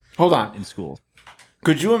Hold on. in school.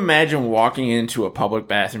 Could you imagine walking into a public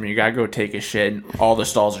bathroom and you gotta go take a shit and all the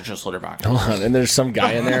stalls are just litter boxes? Hold on, and there's some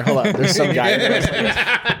guy in there. Hold on, there's some guy in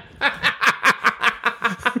there.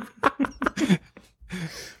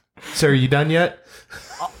 So are you done yet?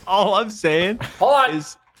 All I'm saying Hold on.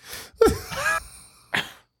 is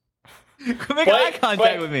make eye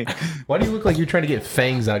contact with me. Why do you look like you're trying to get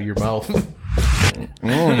fangs out of your mouth?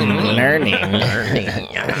 Learning.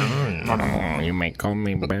 You may call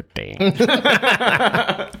me birthday. All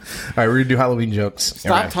right, we're going to do Halloween jokes.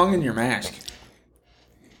 Stop tonguing your mask.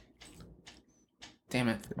 Damn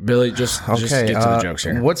it. Billy, just get to the jokes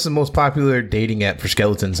here. What's the most popular dating app for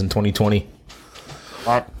skeletons in 2020?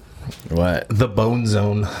 What? The Bone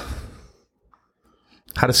Zone.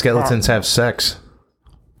 How do skeletons have sex?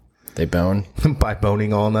 They bone? By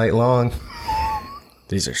boning all night long.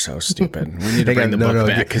 These are so stupid. We need to bring the book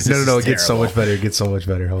back because No, it gets so much better. It gets so much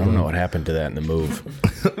better. Hold I don't on. know what happened to that in the move.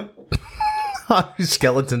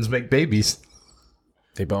 Skeletons make babies.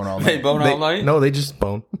 They bone all They night. bone all night? No, they just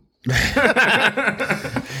bone.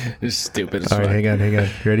 It's stupid as All right, fuck. hang on.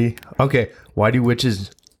 Ready? Okay. Why do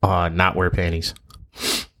witches not wear panties?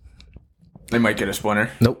 They might get a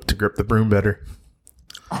splinter. Nope, to grip the broom better.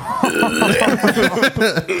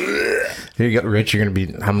 Here you go, Rich. You're gonna be.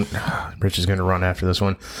 Rich is gonna run after this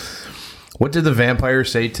one. What did the vampire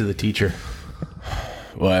say to the teacher?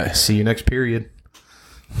 What? See you next period.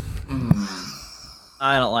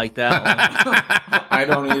 I don't like that one. I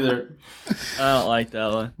don't either. I don't like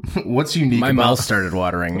that one. What's unique? My about, mouth started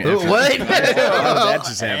watering. What? Oh, that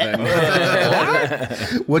just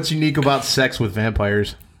happened. What's unique about sex with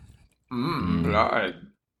vampires? Blood.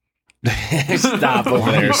 Stop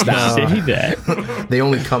over there. Stop. Say that. They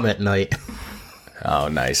only come at night. Oh,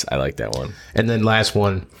 nice. I like that one. And then last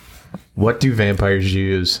one. What do vampires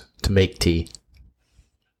use to make tea?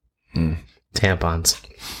 Tampons.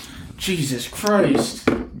 Jesus Christ.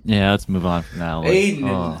 Yeah, let's move on from now. Aiden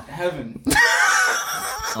Oh, in heaven.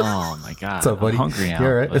 oh my God. What's up, buddy? I'm hungry now. You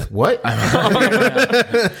all right? but- What? All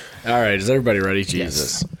right. Is everybody ready?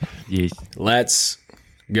 Jesus. Yes. Let's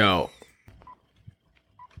go.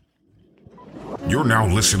 You're now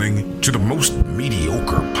listening to the most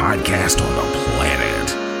mediocre podcast on the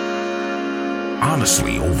planet.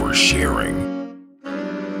 Honestly oversharing.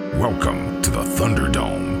 Welcome to the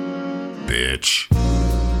Thunderdome, bitch.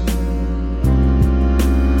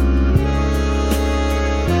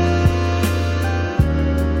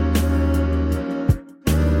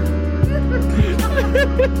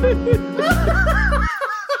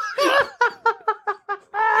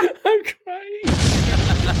 I'm crying.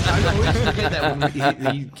 I always forget that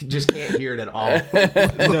when you just can't hear it at all.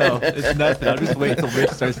 No, it's nothing. I'll just wait until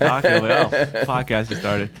Rich starts talking. I'm like, oh, podcast has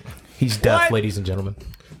started. He's deaf, What? ladies and gentlemen.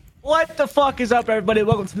 What the fuck is up, everybody?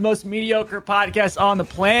 Welcome to the most mediocre podcast on the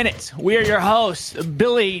planet. We are your hosts,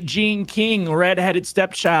 Billy Jean King, redheaded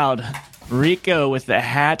stepchild, Rico with the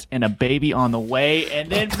hat and a baby on the way,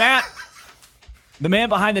 and then Matt, the man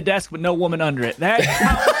behind the desk with no woman under it. That's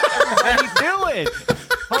how everybody's doing.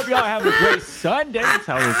 Hope y'all having a great Sunday. That's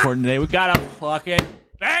how we're recording today. We got a fucking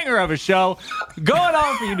banger of a show going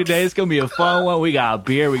on for you today. It's gonna be a fun one. We got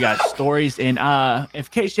beer, we got stories, and in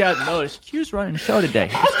case you haven't noticed, Q's running the show today.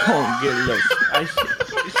 It's gonna get a little spicy.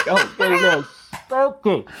 It's gonna get a little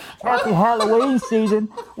spooky. Happy Halloween season.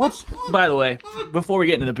 Which, by the way, before we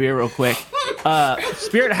get into the beer real quick,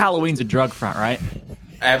 Spirit Halloween's a drug front, right?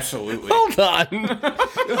 Absolutely. Hold on.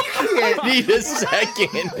 I need a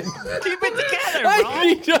second. Keep it together, I bro.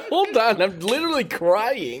 need to hold on. I'm literally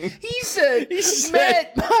crying. He said,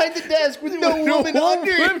 Matt behind the desk with no woman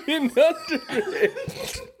under it.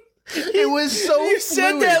 It was so You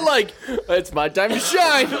said fluid. that like, it's my time to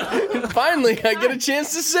shine. Finally, I get a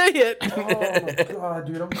chance to say it. Oh, God,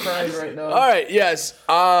 dude, I'm crying right now. All right, yes.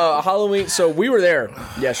 Halloween. So we were there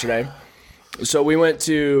yesterday. So we went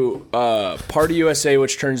to Party USA,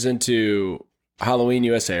 which turns into Halloween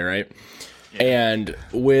USA, right? Yeah. And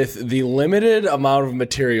with the limited amount of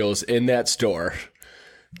materials in that store,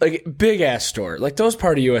 like big ass store, like those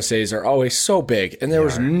Party USAs are always so big, and there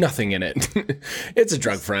was nothing in it. It's a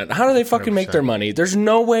drug front. How do they fucking 100%. Make their money? There's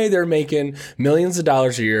no way they're making millions of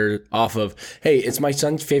dollars a year off of, hey, it's my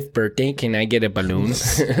son's 5th birthday. Can I get a balloon?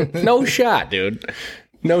 No shot, dude.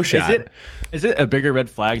 No shot. Is it a bigger red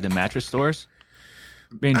flag than mattress stores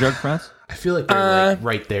being drug fronts? I feel like they're like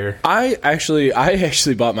right there. I actually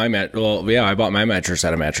bought my I bought my mattress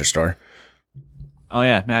at a mattress store. Oh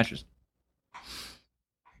yeah, mattress.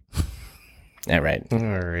 All right.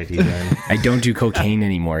 Alrighty then. I don't do cocaine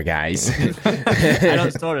anymore, guys. I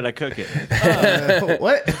don't snort it, I cook it.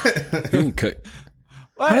 What? You can cook.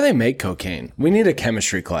 How do they make cocaine? We need a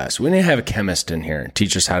chemistry class. We need to have a chemist in here and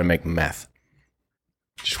teach us how to make meth.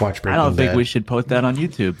 Just watch I Breaking don't think Bad. we should post that on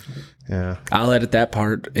YouTube. Yeah. I'll edit that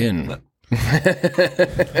part in.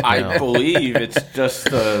 I believe it's just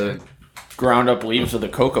the ground up leaves of the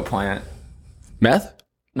coca plant. Meth?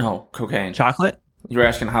 No, cocaine. Chocolate? You were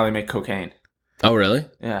asking how they make cocaine. Oh, really?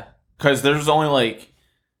 Yeah, because there's only like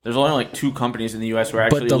 2 companies in the U.S. who are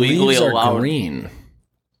But actually the legally leaves are allowed. green.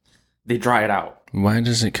 They dry it out Why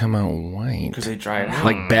does it come out white? because they dry it out.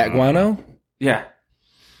 Like bat guano? Yeah.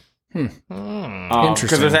 Interesting.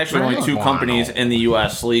 Because there's actually only 2 companies in the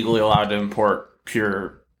U.S. legally allowed to import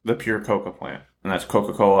the pure coca plant, and that's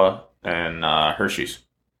Coca-Cola and Hershey's.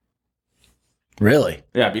 Really?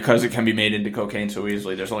 Yeah, because it can be made into cocaine so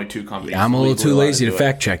easily. There's only 2 companies. I'm a little legally too allowed lazy to do it.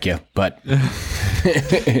 fact check you, but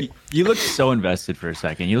You look so invested for a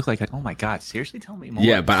second. You look like, oh my God, seriously? Tell me more.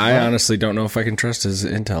 yeah, but I honestly don't know if I can trust his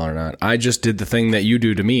intel or not. I just did the thing that you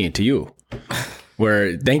do to me, to you.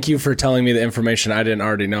 Where, thank you for telling me the information I didn't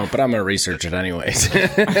already know, but I'm going to research it anyways. Go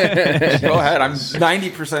ahead. I'm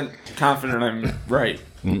 90% confident I'm right.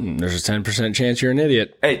 There's a 10% chance you're an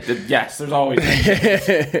idiot. Hey, yes, there's always.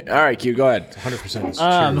 All right, Q, go ahead.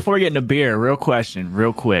 100%. Before we get into beer, real question,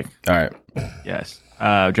 real quick. All right. Yes.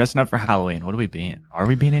 Dressing up for Halloween. What are we being? Are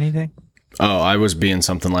we being anything? Oh, I was being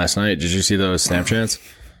something last night. Did you see those Snapchats?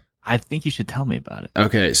 I think you should tell me about it.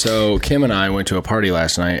 Okay, so Kim and I went to a party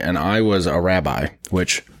last night, and I was a rabbi,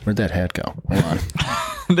 which, where'd that hat go? Hold on.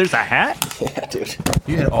 There's a hat? Yeah, dude.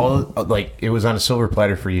 You had all, like, it was on a silver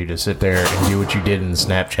platter for you to sit there and do what you did in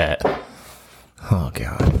Snapchat. Oh,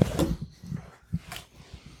 God.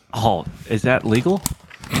 Oh, is that legal?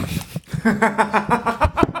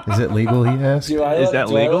 Is it legal, he asked? Is that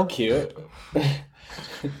legal? Cute.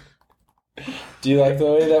 Do you like the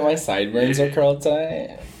way that my sideburns are curled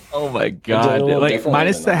tonight? Oh my did a God. little Like, differently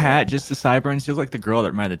minus than the that. hat, just the sideburns. You look like the girl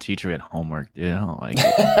that reminded the teacher we had homework, dude. I don't like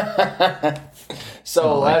it.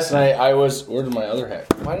 So last night I was. Where did my other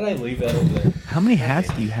hat? Why did I leave that over there? How many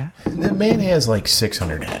hats do you have? The man has like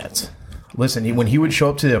 600 hats. Listen, when he would show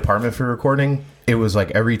up to the apartment for recording, it was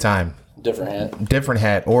like every time. Different hat. Different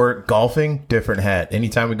hat. Or golfing, different hat.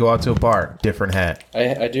 Anytime we go out to a bar, different hat.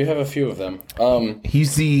 I do have a few of them.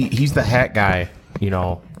 He's the hat guy, you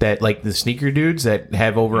know, that like the sneaker dudes that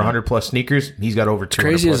have over 100 plus sneakers. He's got over 200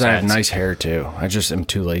 Crazy plus as I have hats. nice hair too. I just am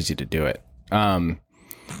too lazy to do it. Kim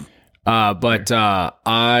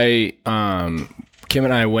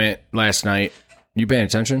and I went last night. You paying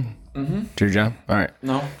attention? Mm-hmm. To your job? All right.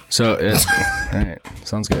 No. So it's all right.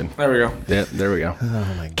 Sounds good. There we go. Yeah, there we go.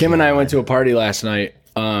 Oh my Kim and I went to a party last night,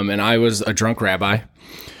 and I was a drunk rabbi.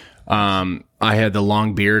 I had the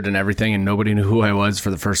long beard and everything, and nobody knew who I was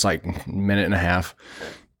for the first like minute and a half.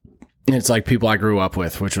 It's like people I grew up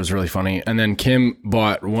with, which was really funny. And then Kim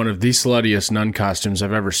bought one of the sluttiest nun costumes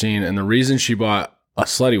I've ever seen, and the reason she bought a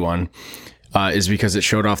slutty one is because it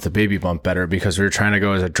showed off the baby bump better, because we were trying to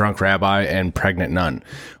go as a drunk rabbi and pregnant nun,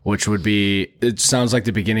 which would be, it sounds like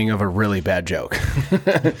the beginning of a really bad joke.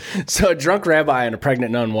 So a drunk rabbi and a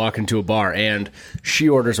pregnant nun walk into a bar, and she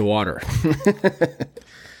orders a water.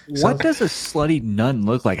 What does a slutty nun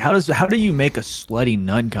look like? How do you make a slutty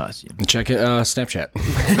nun costume? Check it, Snapchat.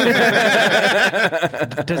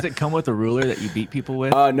 Does it come with a ruler that you beat people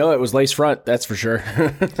with? No, it was lace front, that's for sure.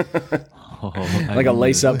 Like a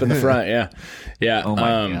lace up in the front, yeah. Yeah. Oh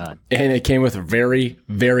my God. And it came with very,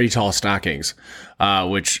 very tall stockings,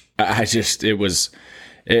 which I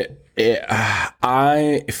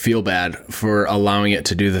feel bad for allowing it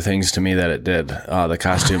to do the things to me that it did, the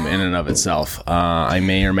costume in and of itself. I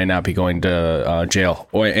may or may not be going to jail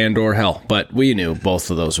or hell, but we knew both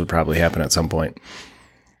of those would probably happen at some point.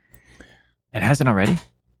 It hasn't already?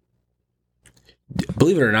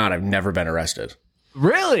 Believe it or not, I've never been arrested.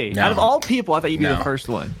 Really? No. Out of all people, I thought you'd be No. the first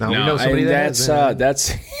one. No, we know somebody that's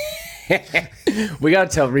we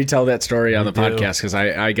got to retell that story on the podcast because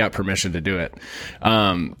I got permission to do it.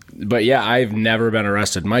 But yeah, I've never been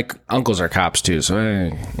arrested. My uncles are cops too, so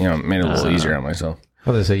I made it a little easier on myself.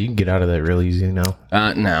 Well, they say you can get out of that real easy now.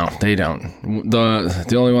 No, they don't.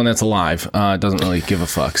 The only one that's alive doesn't really give a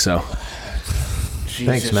fuck. So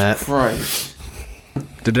Thanks, Matt. Christ.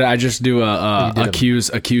 did I just do a did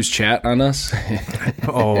accuse chat on us?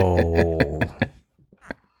 Oh.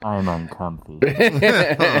 I'm uncomfy.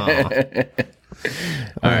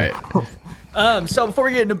 All right. So before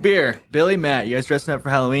we get into beer, Billy, Matt, you guys dressing up for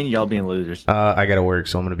Halloween? Y'all being losers? I got to work,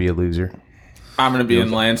 so I'm going to be a loser. I'm going to be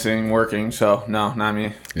in Lansing working, so no, not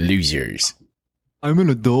me. Losers. I'm an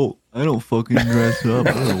adult. I don't fucking dress up.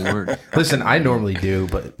 I go to work. Listen, I normally do,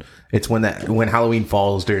 but it's when Halloween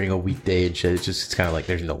falls during a weekday and shit, it's kind of like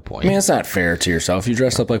there's no point. I mean, it's not fair to yourself. You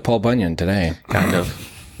dressed up like Paul Bunyan today. Kind of.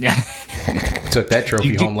 Yeah. Took that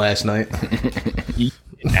trophy home last night.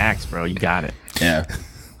 Axe, bro. You got it. Yeah.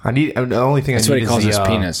 The only thing That's I what need he calls is his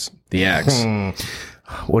penis. The axe.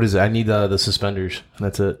 What is it? I need the suspenders.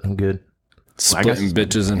 That's it. I'm good. Splitting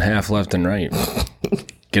bitches in half left and right.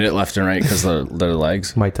 Get it left and right because they're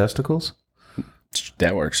legs. My testicles?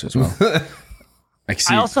 That works as well. I can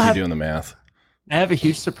see you doing the math. I have a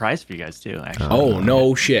huge surprise for you guys too. Actually. Oh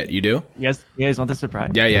no shit! You do? You guys want the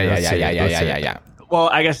surprise? Yeah. Well,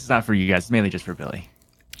 I guess it's not for you guys. It's mainly just for Billy.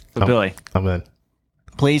 So Billy, I'm in.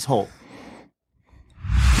 please hold.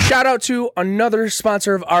 Shout out to another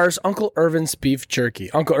sponsor of ours, Uncle Irvin's Beef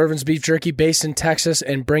Jerky. Uncle Irvin's Beef Jerky, based in Texas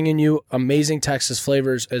and bringing you amazing Texas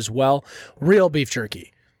flavors as well. Real beef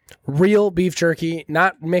jerky. Real beef jerky,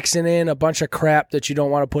 not mixing in a bunch of crap that you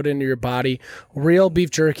don't want to put into your body. Real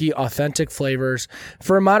beef jerky, authentic flavors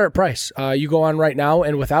for a moderate price. You go on right now,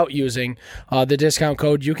 and without using the discount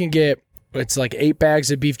code, you can get, it's like 8 bags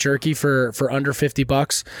of beef jerky for under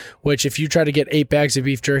 $50, which if you try to get 8 bags of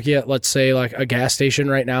beef jerky at, let's say, like a gas station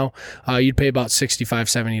right now, you'd pay about $65,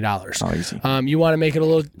 $70. Oh, easy. You want to make it a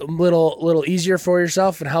little easier for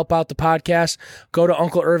yourself and help out the podcast, go to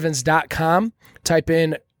uncleirvins.com, type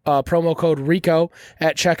in promo code RICO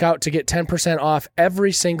at checkout to get 10% off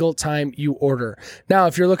every single time you order. Now,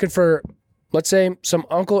 if you're looking for, let's say, some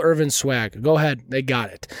Uncle Irvin swag, go ahead. They got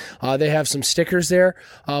it. They have some stickers there.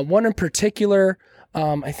 One in particular,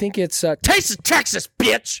 I think it's Taste of Texas,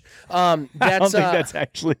 bitch. I don't think that's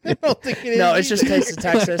actually. I don't think it is. No, it's just Taste of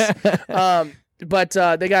Texas. But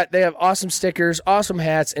they have awesome stickers, awesome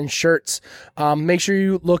hats, and shirts. Make sure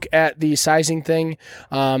you look at the sizing thing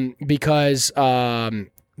because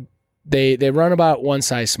they run about one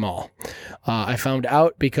size small. I found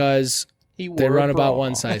out because they run about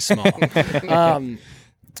one size small.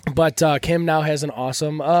 But Kim now has an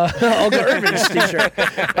awesome Uncle Irvin's t-shirt.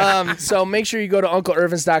 So make sure you go to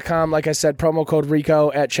uncleirvins.com. Like I said, promo code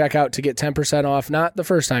RICO at checkout to get 10% off. Not the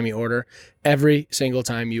first time you order, every single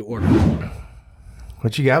time you order.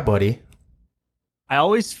 What you got, buddy? I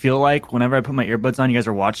always feel like whenever I put my earbuds on, you guys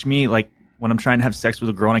are watching me. Like when I'm trying to have sex with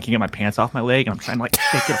a girl and I can't get my pants off my leg, and I'm trying to like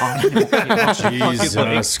take it off.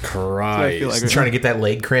 Jesus Christ! Like Trying to get that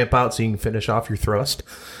leg cramp out so you can finish off your thrust.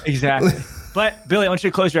 Exactly. But Billy, I want you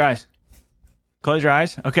to close your eyes. Close your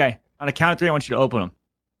eyes. Okay. On a count of 3, I want you to open them.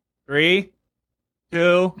 3,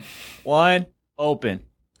 2, 1, open.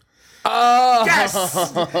 Oh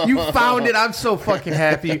Yes! You found it. I'm so fucking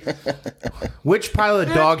happy. Which pile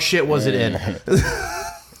of dog shit was it in?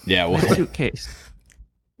 Yeah, My suitcase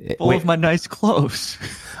full of my nice clothes.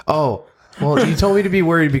 Oh, well, you told me to be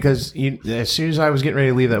worried because as soon as I was getting ready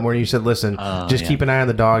to leave that morning, you said, listen, just keep an eye on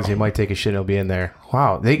the dogs. They might take a shit and it'll be in there.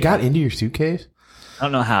 Wow. They got into your suitcase? I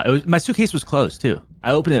don't know how. My suitcase was closed, too.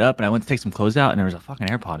 I opened it up and I went to take some clothes out and there was a fucking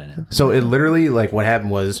AirPod in it. So it literally, like, what happened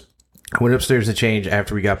was I went upstairs to change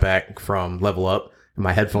after we got back from Level Up and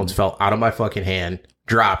my headphones fell out of my fucking hand,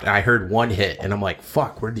 dropped, and I heard one hit and I'm like,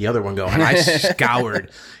 fuck, where'd the other one go? And I scoured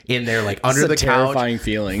in there, like, under the couch. Terrifying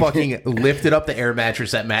feeling. Fucking lifted up the air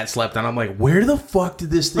mattress that Matt slept on. I'm like, where the fuck did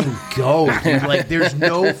this thing go, dude? Like, there's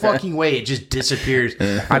no fucking way. It just disappears.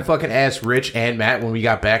 I fucking asked Rich and Matt when we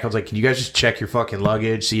got back. I was like, can you guys just check your fucking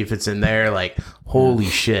luggage, see if it's in there? Like, holy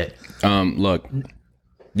shit. Look,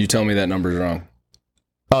 you tell me that number's wrong.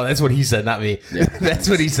 Oh, that's what he said, not me. Yeah. That's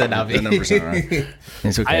what he said, not me. The number's not right.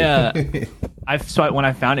 It's okay. When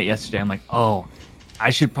I found it yesterday, I'm like, oh,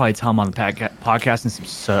 I should probably tell him on the podcast and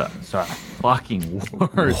some fucking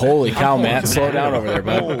words. Holy cow, Matt. Slow down over there,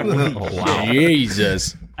 bud. Oh, wow.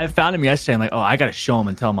 Jesus. I found him yesterday. I'm like, oh, I got to show him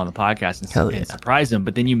and tell him on the podcast and surprise him.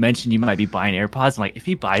 But then you mentioned you might be buying AirPods. I'm like, if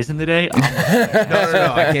he buys them today, no,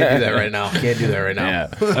 I can't do that right now. Yeah.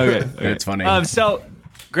 Okay. It's funny. So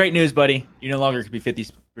great news, buddy. You no longer could be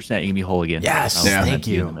 50%. You can be whole again. Yes. Yeah. Thank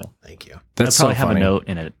you. Thank you. That's I'll probably so have funny. a note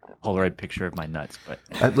and a Polaroid picture of my nuts.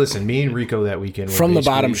 But Listen, me and Rico that weekend were From the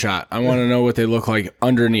basically- bottom shot, I want to know what they look like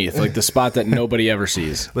underneath, like the spot that nobody ever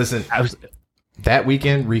sees. Listen, that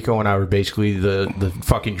weekend, Rico and I were basically the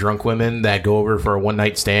fucking drunk women that go over for a one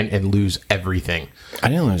night stand and lose everything. I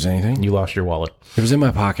didn't lose anything. You lost your wallet. It was in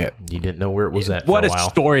my pocket. You didn't know where it was at. what for a a while.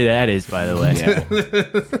 story that is, by the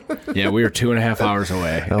way. Yeah, we were 2.5 hours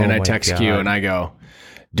away, Oh and I my text God. Q and I go,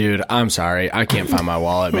 "Dude, I'm sorry, I can't find my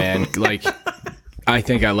wallet, man. Like, I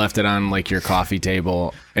think I left it on like your coffee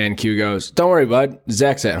table." And Q goes, "Don't worry, bud.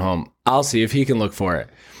 Zach's at home. I'll see if he can look for it."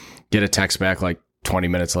 Get a text back like 20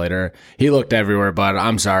 minutes later. "He looked everywhere, bud.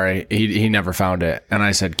 I'm sorry. He never found it." And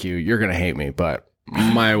I said, "Q, you're gonna hate me, but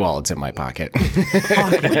My wallet's in my pocket.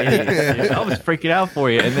 Fucking idiot. I was freaking out for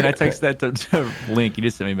you. And then I texted that to Link. He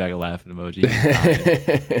just sent me back a laughing emoji.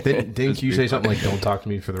 Didn't you say something like, don't talk to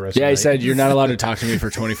me for the rest of the Yeah, night? he said, you're not allowed to talk to me for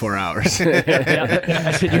 24 hours. Yeah.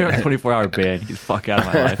 I said, you're on a 24-hour ban. Get the fuck out of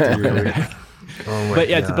my life. Oh my But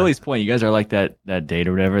yeah, to God. Billy's point, you guys are like that date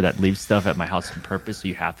or whatever that leaves stuff at my house on purpose, so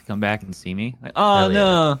you have to come back and see me. Like, oh Hell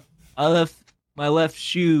no, I left my left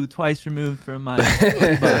shoe twice removed from my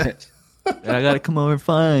box. And I gotta come over and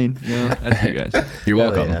find. You know, that's you guys. You're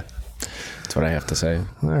welcome. yeah. That's what I have to say.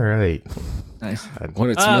 All right. Nice.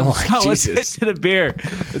 What it smells like, So let's get Jesus. to the beer.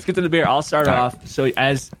 Let's get to the beer. I'll start off. So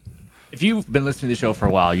if you've been listening to the show for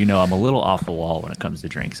a while, you know I'm a little off the wall when it comes to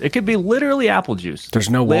drinks. It could be literally apple juice. There's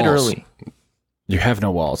no walls. Literally. You have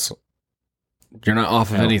no walls. You're not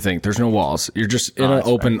off of No. anything. There's no walls. You're just in Oh, an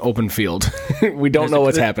that's open field. We don't know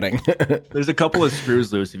what's happening. There's a couple of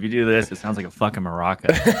screws loose. If you do this, it sounds like a fucking maraca.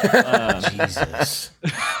 Jesus.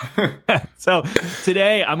 So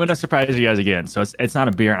today I'm gonna surprise you guys again. So it's not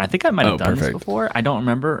a beer. I think I might have done perfect. this before. I don't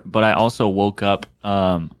remember, but I also woke up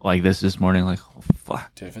like this morning. Like, oh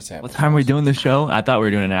fuck, Dude, if it's what time are we doing this show? I thought we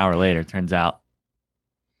were doing an hour later. Turns out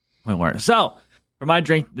we weren't. So for my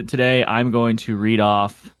drink today, I'm going to read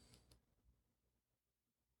off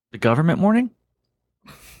the government morning.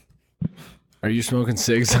 Are you smoking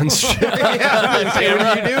cigs on stream? What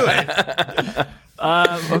are you doing?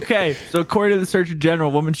 Okay, so according to the Surgeon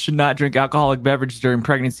General, women should not drink alcoholic beverages during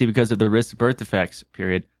pregnancy because of the risk of birth defects,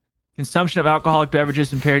 period. Consumption of alcoholic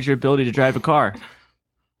beverages impairs your ability to drive a car.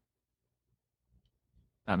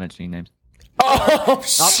 Not mentioning names. Oh,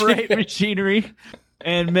 Operate machinery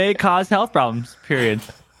and may cause health problems, period.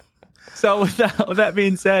 So with that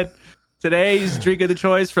being said, today's drink of the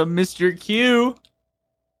choice from Mr. Q.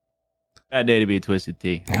 Bad day to be a twisted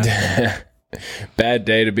tea. Bad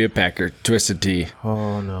day to be a Packer. Twisted tea.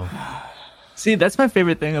 Oh, no. See, that's my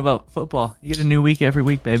favorite thing about football. You get a new week every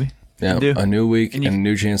week, baby. Yeah, do. a new week And and, you- a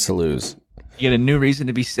new chance to lose. You get a new reason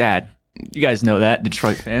to be sad. You guys know that,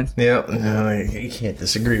 Detroit fans. Yeah, no, I can't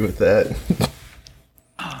disagree with that.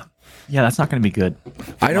 Yeah, that's not going to be good.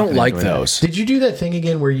 I don't like enjoy that. those. Did you do that thing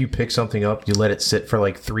again where you pick something up, you let it sit for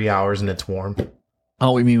like 3 hours and it's warm?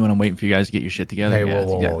 Oh, you mean when I'm waiting for you guys to get your shit together? Hey, Yeah, whoa,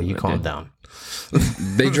 that's whoa, whoa, exactly you what I calm did.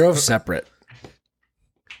 down. They drove separate.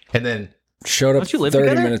 And then Showed up Don't you live 30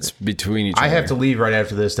 together? minutes between each other. I have to leave right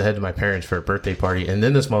after this to head to my parents for a birthday party. And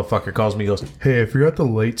then this motherfucker calls me and goes, hey, I forgot the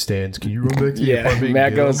light stands. Can you run back to your Yeah, apartment? Matt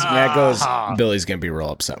and get goes, Billy's going to be real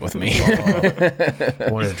upset with me.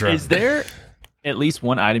 them?" Wanna drive- Is there at least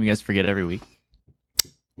one item you guys forget every week?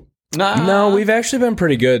 No, we've actually been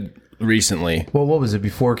pretty good recently. Well, what was it?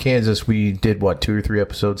 Before Kansas, we did, 2 or 3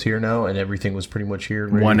 episodes here now, and everything was pretty much here.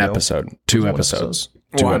 ready One to go? episode. Two one episodes.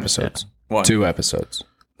 episode? Two One. episodes. One. 2 episodes.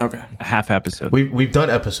 Okay. A half episode. We've done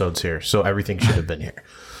episodes here, so everything should have been here.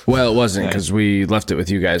 Well, it wasn't because we left it with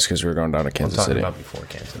you guys because we were going down to I'm Kansas talking City. about before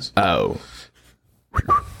Kansas. Oh.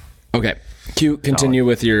 Okay. Q, continue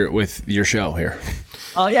with your show here.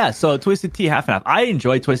 Oh, yeah. So Twisted Tea, half and half. I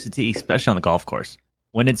enjoy Twisted Tea, especially on the golf course.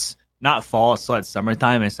 When it's not fall, it's like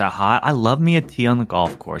summertime, and it's not hot. I love me a tea on the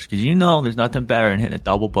golf course because there's nothing better than hitting a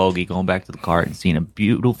double bogey, going back to the cart, and seeing a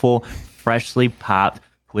beautiful, freshly popped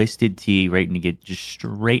Twisted Tea ready to get just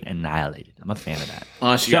straight annihilated. I'm a fan of that.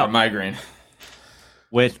 Unless you got a migraine.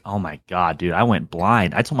 Oh my God, dude, I went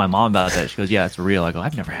blind. I told my mom about that. She goes, yeah, it's real. I go,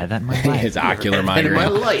 I've never had that in my life. His ocular And in my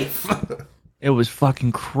migraine. life. It was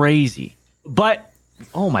fucking crazy. But,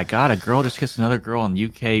 oh my God, a girl just kissed another girl in the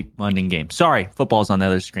UK London game. Sorry, football's on the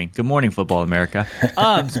other screen. Good morning, football America.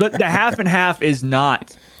 But the half and half is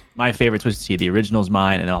not my favorite Twisted Tea. The original's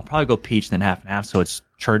mine, and I'll probably go peach and then half and half, so it's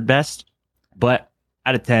churd best. But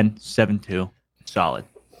out of 10, 7.2, solid.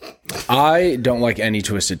 I don't like any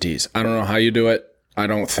twisted teas. I don't know how you do it. I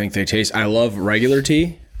don't think they taste. I love regular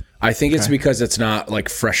tea. I think it's because it's not like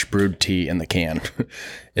fresh brewed tea in the can.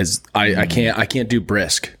 I can't do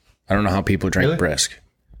brisk. I don't know how people drink Really? brisk.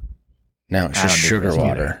 No, it's I just don't do sugar brisk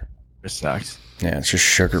water. This sucks. Yeah, it's just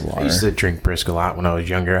sugar I water. used to drink brisk a lot when I was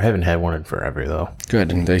younger. I haven't had one in forever, though.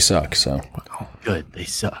 Good, and they suck. So Good, they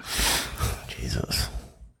suck. Jesus.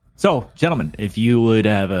 So, gentlemen, if you would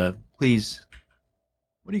have please,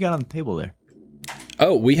 what do you got on the table there?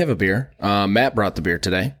 oh, we have a beer. Matt brought the beer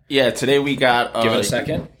today. Yeah, today we got... Give it a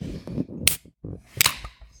second.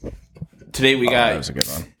 Today we That got was a good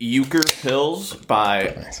one. Euchre Pills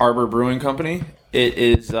by Arbor Brewing Company. It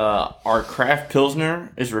is our craft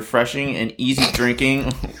pilsner is refreshing and easy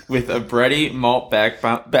drinking with a bready malt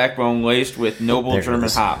backbone laced with noble There it German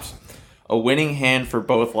is. hops. A winning hand for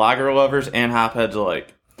both lager lovers and hopheads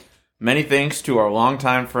alike. Many thanks to our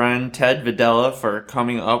longtime friend Ted Videla for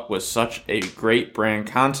coming up with such a great brand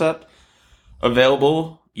concept.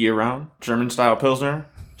 Available year-round. German-style Pilsner.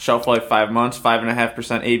 Shelf life 5 months. 5.5%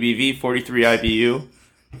 ABV. 43 IBU.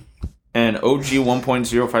 And OG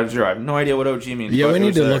 1.050. I have no idea what OG means. Yeah, but we it need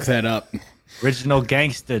was to there. look that up. Original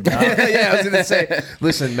gangsta, dog. Yeah, I was gonna say.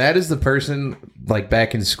 Listen, Matt is the person like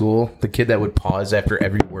back in school, the kid that would pause after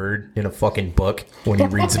every word in a fucking book when he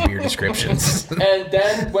reads the beer descriptions. And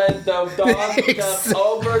then when the dog jumped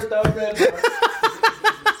over the river.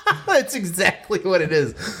 That's exactly what it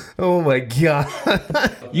is. Oh my god.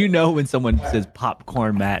 You know when someone says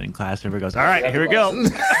popcorn Matt in class, everybody goes, all right, here we go.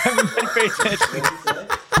 Everybody pay attention.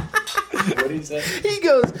 What did he say? He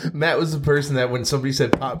goes, Matt was the person that when somebody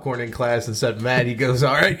said popcorn in class and said Matt, he goes,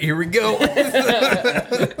 all right, here we go.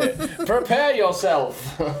 Prepare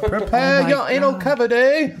yourself. Prepare your anal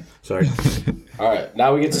cavity. Sorry. All right,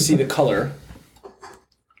 now we get to see the color.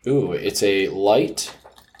 Ooh, it's a light,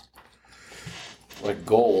 like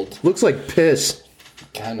gold. Looks like piss.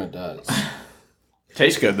 Kind of does.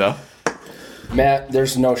 Tastes good, though. Matt,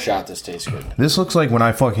 there's no shot this tastes good. This looks like when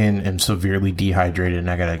I fucking am severely dehydrated and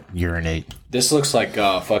I gotta urinate. This looks like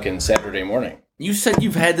fucking Saturday morning. You said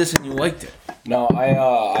you've had this and you liked it. No,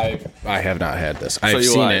 I have not had this. I've you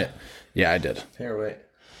seen lied. it. Yeah, I did. Here, wait.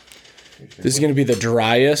 This is going to be the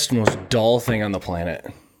driest, most dull thing on the planet.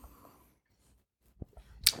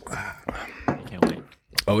 Can't wait.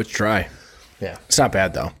 Oh, it's dry. Yeah. It's not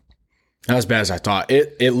bad, though. Not as bad as I thought.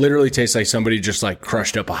 It literally tastes like somebody just like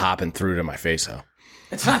crushed up a hop and threw it in my face, though.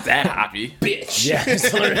 It's not that hoppy. Bitch. Yeah.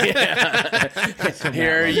 It's literally,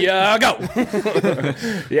 Here you go.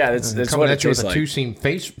 Yeah, that's Coming what it at you with tastes a like. two-seam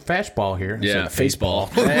fastball here. Yeah, Instead faceball.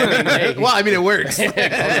 of well, I mean, it works. It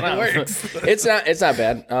works. It's not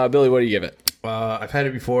bad. Billy, what do you give it? I've had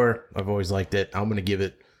it before. I've always liked it. I'm gonna give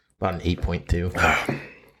it about an 8.2.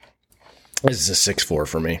 This is a 6.4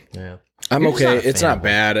 for me. Yeah. I'm You're just okay. not a It's fan not of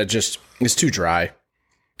bad. It's too dry.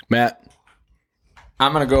 Matt?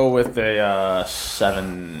 I'm going to go with a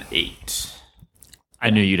 7-8. I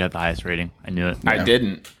knew you'd have the highest rating. I knew it. I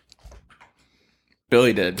didn't.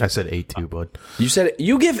 Billy did. I said 8.2, bud. You said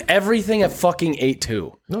you give everything a fucking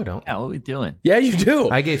 8.2. No, I don't. Yeah, what are we doing? Yeah, you do.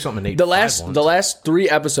 I gave something an 8.5 the last 3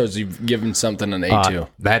 episodes you've given something an 8.2.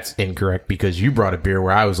 That's incorrect because you brought a beer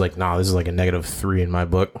where I was like, nah, this is like a -3 in my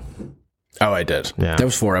book. Oh, I did. Yeah. That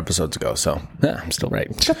was 4 episodes ago, so yeah, I'm still right.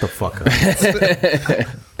 Shut the fuck up.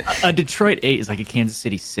 A Detroit 8 is like a Kansas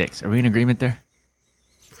City 6. Are we in agreement there?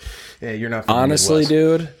 Yeah, you're not from the Honestly, Midwest.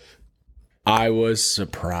 dude, I was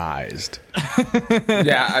surprised.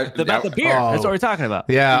 Yeah. About the beer. That's what we're talking about.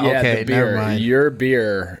 Yeah, Yeah, okay, the beer. never mind.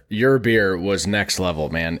 Your beer was next level,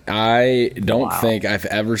 man. I don't think I've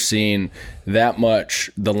ever seen that much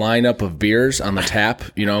the lineup of beers on the tap,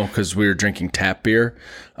 because we were drinking tap beer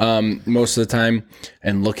most of the time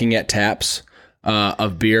and looking at taps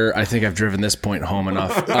of beer. I think I've driven this point home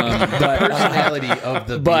enough. The personality of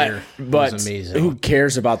the beer but was amazing. who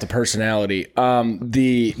cares about the personality?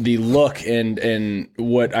 The look and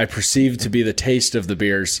what I perceived to be the taste of the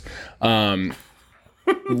beers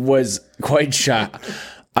was quite shot.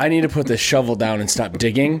 I need to put the shovel down and stop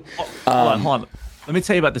digging. Hold on. Let me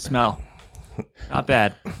tell you about the smell. Not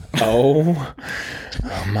bad. Oh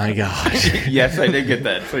my gosh! Yes, I did get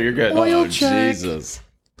that, so you're good. Oh Jesus!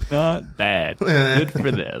 Not bad. Good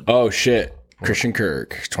for them. Oh shit! Christian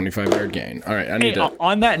Kirk, 25-yard gain. All right, I need Hey, to.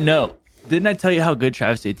 on that note, didn't I tell you how good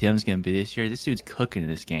Travis Etienne's going to be this year? This dude's cooking in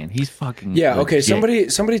this game. He's fucking Yeah, okay.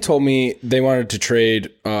 legit. Somebody told me they wanted to trade.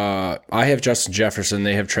 I have Justin Jefferson.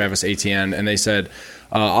 They have Travis Etienne, and they said,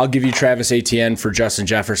 "I'll give you Travis Etienne for Justin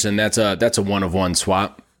Jefferson." That's a 1-of-1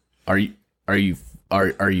 swap. Are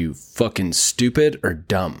you fucking stupid or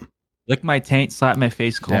dumb? Lick my taint, slap my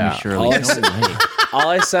face, call me Shirley. All I No said- way. All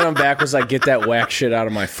I sent him back was like, "Get that whack shit out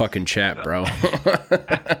of my fucking chat, bro."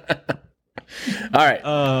 All right,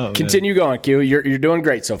 continue going, Q. You're doing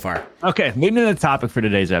great so far. Okay, moving to the topic for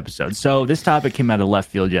today's episode. So this topic came out of left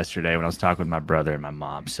field yesterday when I was talking with my brother and my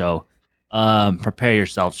mom. So prepare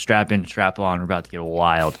yourself, strap in, strap on. We're about to get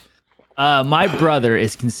wild. My brother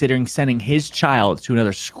is considering sending his child to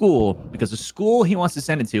another school because the school he wants to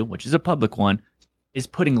send it to, which is a public one, is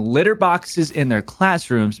putting litter boxes in their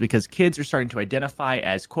classrooms because kids are starting to identify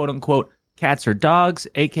as quote unquote cats or dogs,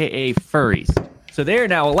 aka furries. So they are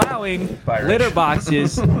now allowing litter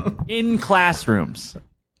boxes in classrooms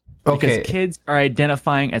Okay. because kids are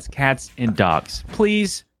identifying as cats and dogs.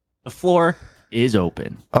 Please, the floor is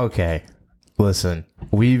open. Okay. Listen,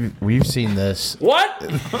 we've seen this. What?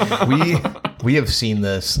 We have seen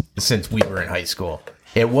this since we were in high school.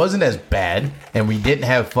 It wasn't as bad, and we didn't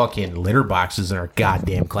have fucking litter boxes in our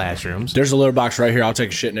goddamn classrooms. There's a litter box right here. I'll take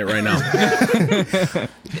a shit in it right now.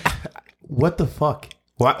 What the fuck?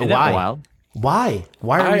 Why? Isn't that wild? Why?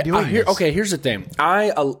 Why are we doing this? Okay, here's the thing.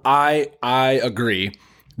 I agree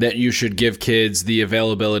that you should give kids the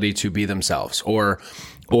availability to be themselves or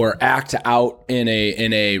act out in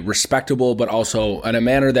a respectable but also in a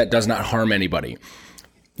manner that does not harm anybody.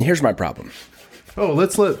 Here's my problem. Oh,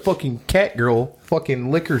 let's let fucking cat girl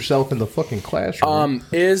fucking lick herself in the fucking classroom.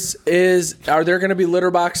 Are there going to be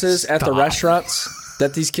litter boxes at the restaurants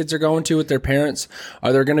that these kids are going to with their parents?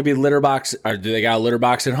 Are there going to be litter boxes, or do they got a litter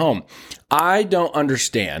box at home? I don't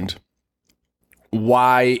understand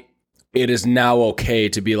why it is now okay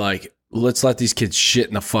to be like, let's let these kids shit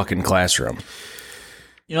in the fucking classroom.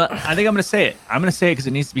 You know, I think I'm going to say it. I'm going to say it because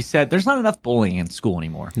it needs to be said. There's not enough bullying in school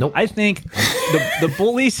anymore. Nope. I think the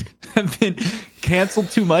bullies have been canceled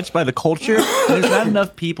too much by the culture. There's not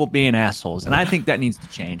enough people being assholes, and I think that needs to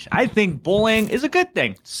change. I think bullying is a good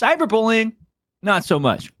thing. Cyberbullying, not so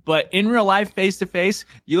much. But in real life, face to face,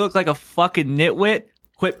 you look like a fucking nitwit.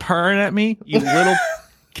 Quit purring at me, you little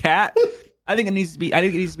cat. I think it needs to be.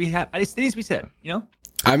 It needs to be said. You know.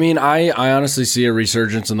 I mean, I honestly see a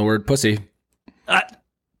resurgence in the word pussy.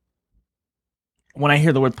 When I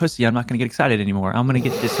hear the word pussy, I'm not going to get excited anymore. I'm going to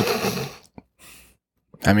get disappointed.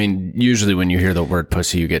 I mean, usually when you hear the word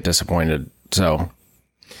pussy, you get disappointed. So,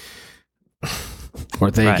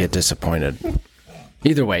 or they get disappointed.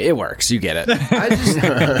 Either way, it works. You get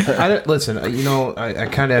it. Listen, you know, I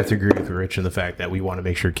kind of have to agree with Rich in the fact that we want to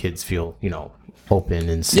make sure kids feel, you know, open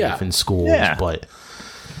and safe in schools. Yeah. But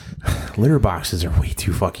litter boxes are way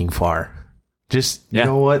too fucking far. Just, you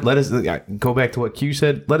know what? Let us go back to what Q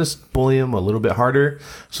said. Let us bully them a little bit harder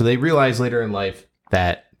so they realize later in life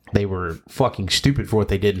that they were fucking stupid for what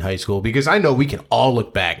they did in high school. Because I know we can all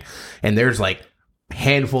look back and there's like a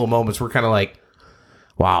handful of moments where we're kind of like,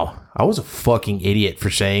 wow, I was a fucking idiot for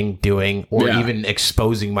saying, doing, or even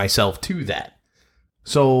exposing myself to that.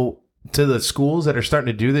 So to the schools that are starting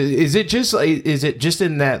to do this, is it just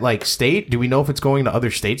in that like state? Do we know if it's going to other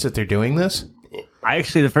states that they're doing this?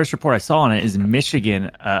 The first report I saw on it is in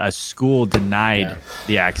Michigan, a school denied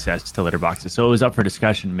the access to litter boxes. So it was up for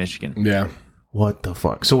discussion in Michigan. Yeah. What the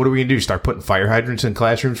fuck? So what are we going to do? Start putting fire hydrants in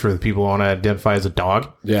classrooms for the people who want to identify as a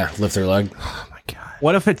dog? Yeah, lift their leg. Oh my God.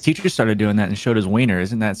 What if a teacher started doing that and showed his wiener?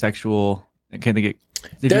 Isn't that sexual? Can they get...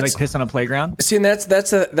 Did you like piss on a playground? See, and that's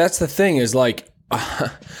the thing is like,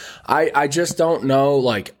 I just don't know.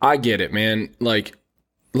 Like, I get it, man. Like,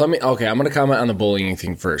 I'm going to comment on the bullying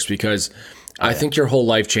thing first because I think your whole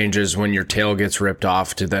life changes when your tail gets ripped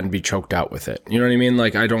off to then be choked out with it. You know what I mean?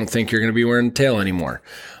 Like, I don't think you're going to be wearing a tail anymore.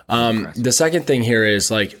 The second thing here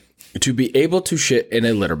is like, to be able to shit in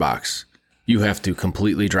a litter box, you have to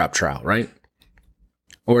completely drop trout, right?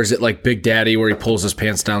 Or is it like Big Daddy where he pulls his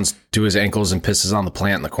pants down to his ankles and pisses on the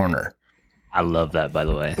plant in the corner? I love that, by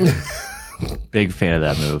the way. Big fan of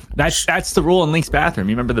that move. That's the rule in Link's bathroom.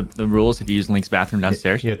 You remember the rules if you use Link's bathroom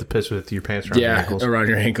downstairs? You have to piss with your pants around your ankles. Around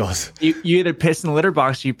your ankles. You either piss in the litter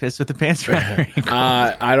box or you piss with the pants around your ankles.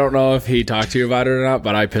 I don't know if he talked to you about it or not,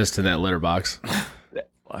 but I pissed in that litter box.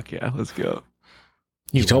 Fuck yeah, let's go.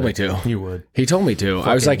 He told me to. You would. He told me to.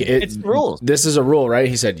 I was like, it's the rules. This is a rule, right?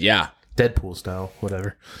 He said, yeah. Deadpool style,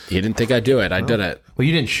 whatever. He didn't think I'd do it. I did it. Well,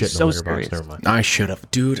 you didn't shit in the litter serious. box. Never mind. I should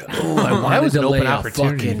have. Dude, I wanted to lay a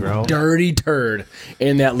fucking dirty turd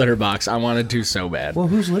in that litter box. I wanted to so bad. Well,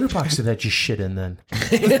 whose litter box did that you shit in then?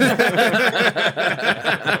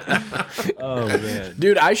 Oh, man.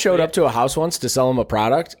 Dude, I showed up to a house once to sell him a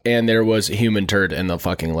product, and there was a human turd in the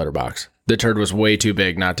fucking litter box. The turd was way too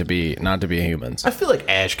big not to be a human's. I feel like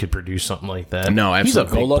Ash could produce something like that. No,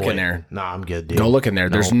 absolutely. Go look boy. in there. Nah, I'm good, dude. Go look in there.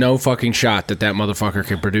 There's no fucking shot that motherfucker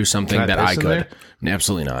could produce something that I could.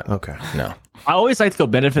 Absolutely not. Okay. No. I always like to go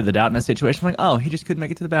benefit the doubt in that situation. I'm like, oh, he just couldn't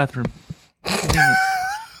make it to the bathroom.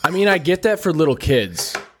 I mean, I get that for little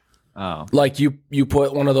kids. Oh. Like you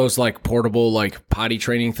put one of those like portable like potty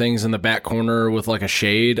training things in the back corner with like a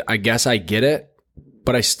shade. I guess I get it,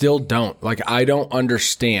 but I still don't. Like, I don't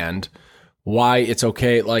understand why it's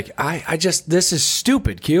okay. Like, I just, this is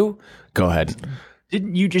stupid, Q. Go ahead.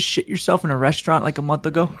 Didn't you just shit yourself in a restaurant like a month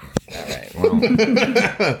ago? All right,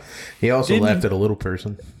 well. He also laughed at a little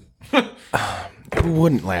person. Who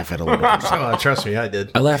wouldn't laugh at a little person? Oh, trust me, I did.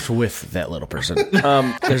 I laughed with that little person.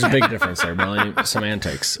 There's a big difference there, Billy.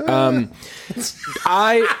 Semantics.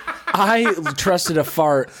 I trusted a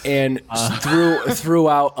fart and threw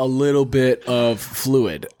out a little bit of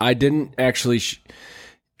fluid. I didn't actually.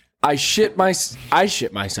 I shit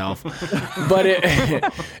myself, but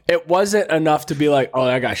it wasn't enough to be like, oh,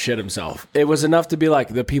 that guy shit himself. It was enough to be like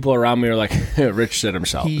the people around me were like, Rich shit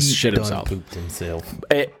himself. Pooped himself.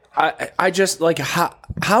 I just like how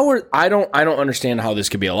are I don't understand how this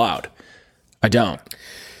could be allowed. I don't.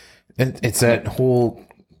 It's that whole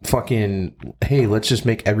fucking, hey, let's just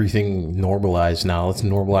make everything normalized now. Let's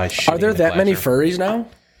normalize shit. Are there that many furries now?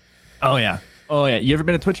 Oh yeah. You ever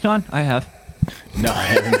been to TwitchCon? I have. No, I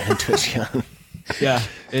haven't been to TwitchCon. Yeah.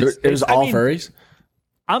 It was all furries?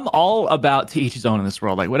 I'm all about to each his own in this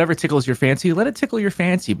world. Like, whatever tickles your fancy, let it tickle your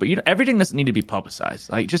fancy. But everything doesn't need to be publicized.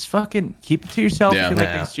 Like, just fucking keep it to yourself. Yeah. If you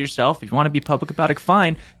like things to yourself. If you want to be public about it,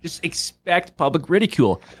 fine. Just expect public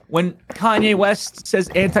ridicule. When Kanye West says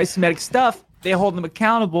anti-Semitic stuff, they hold him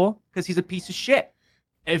accountable because he's a piece of shit.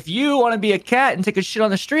 If you want to be a cat and take a shit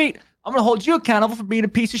on the street, I'm gonna hold you accountable for being a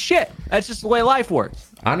piece of shit. That's just the way life works.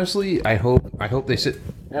 Honestly, I hope they sit.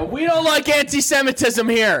 And we don't like anti-Semitism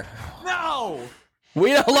here. No.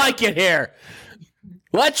 We don't like it here.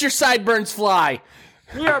 Let your sideburns fly.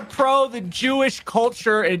 We are pro the Jewish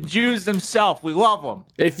culture and Jews themselves. We love them.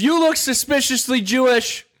 If you look suspiciously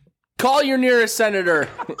Jewish, call your nearest senator.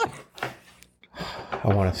 I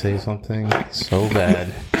want to say something so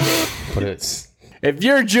bad, but it's. If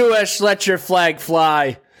you're Jewish, let your flag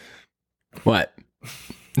fly. What?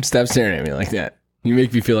 Stop staring at me like that. You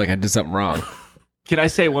make me feel like I did something wrong. Can I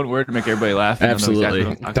say one word to make everybody laugh? Absolutely. Exactly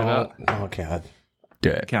what I'm talking about? Oh God. Do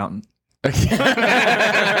it. Accountant.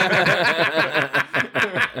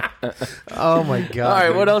 Oh my God. All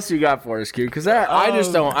right, what else you got for us, Q? Because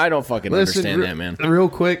I don't fucking understand that, man. Real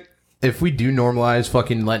quick, if we do normalize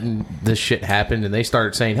fucking letting this shit happen and they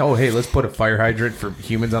start saying, oh, hey, let's put a fire hydrant for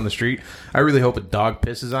humans on the street, I really hope a dog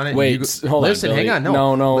pisses on it. Wait, hold on. Listen, Billy. hang on.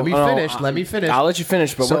 No. Let me finish. no, Let me finish. I'll let you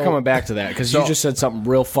finish, but So- we're coming back to that because you just said something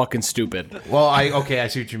real fucking stupid. Well, I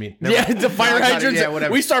see what you mean. Never Yeah, mind. the fire I got it. hydrants. Yeah,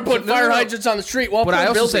 whatever. We start putting No, fire hydrants on the street. Well, But I per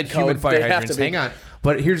also building said human code, fire they have hydrants. to be- Hang on.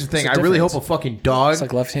 But here's the thing. What's I the really hope difference? a fucking dog It's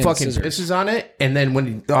like left-handed fucking scissors. pisses on it, and then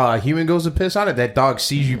when a human goes to piss on it, that dog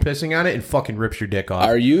sees you pissing on it and fucking rips your dick off.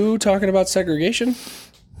 Are you talking about segregation?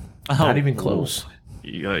 Not even close.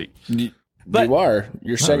 But- you are.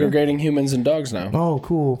 You're segregating humans and dogs now. Oh,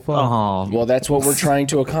 cool. Fuck. Oh, Well, that's what we're trying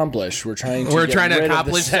to accomplish. We're trying to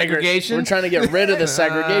accomplish segregation? We're trying to get rid of the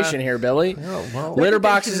segregation here, Billy. Litter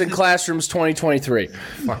boxes in classrooms 2023.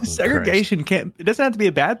 Fucking segregation can't. It doesn't have to be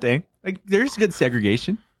a bad thing. Like, there's good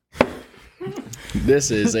segregation. This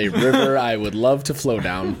is a river I would love to flow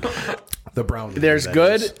down. Christ. The brown. There's that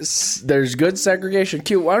good is. there's good segregation.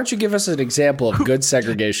 Q, why don't you give us an example of good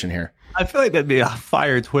segregation here? I feel like that'd be a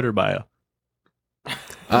fire Twitter bio.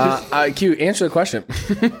 Q, answer the question.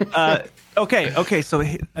 Okay. So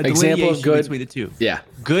a Example of delineation good- between the two. Yeah.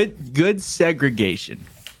 Good segregation.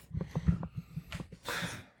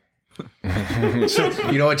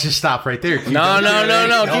 You know what? Just stop right there. Keep No.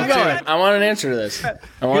 going. Keep going. I want an answer to this.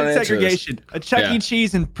 I want an Good answer to this. segregation. A Chuck Yeah. E.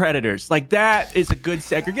 Cheese and Predators. Like, that is a good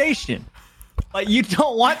segregation. Like, you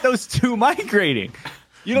don't want those two migrating.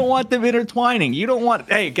 You don't want them intertwining. You don't want,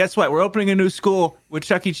 hey, guess what? We're opening a new school with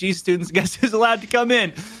Chuck E. Cheese students. Guess who's allowed to come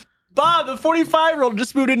in? Bob, the 45-year-old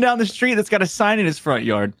just moved in down the street that's got a sign in his front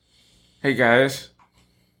yard. Hey guys,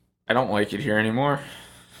 I don't like it here anymore.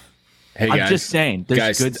 Hey I'm guys, just saying, there's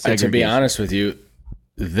guys, good segregation. to be honest with you,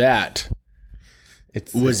 that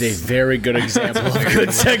was a very good example of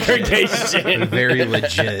good segregation. Very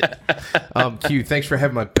legit. Q, thanks for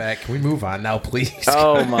having my back. Can we move on now, please?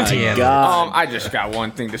 Oh my Damn it. god. I just got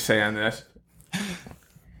one thing to say on this.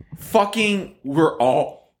 Fucking, we're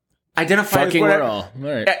all identify Fucking as we're whatever, all.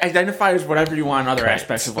 All right. Identify as whatever you want in other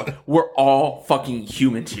aspects of life. We're all fucking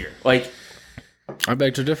humans here. Like, I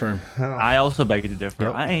beg to differ. I also beg to differ.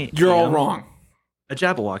 I ain't. you're all you know, wrong. A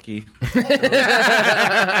Jabberwocky.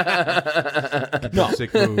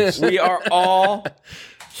 Sick moves. We are all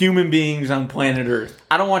human beings on planet Earth.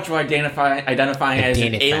 I don't want you identifying as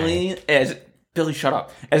an alien, as Billy, shut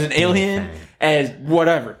up. As an alien, as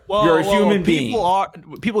whatever. You're a human being.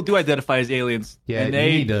 People do identify as aliens. Yeah, and you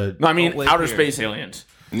they need to. No, I mean, don't live outer here. space aliens.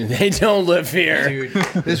 They don't live here. Dude,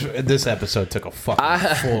 this episode took a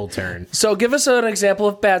fucking full turn. So give us an example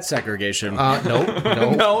of bad segregation.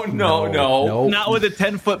 No. Not with a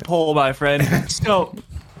 10-foot pole, my friend. So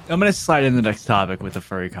I'm going to slide in the next topic with a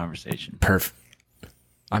furry conversation. Perfect.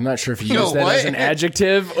 I'm not sure if you Yo, use that as what? an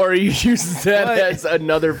adjective or you use that as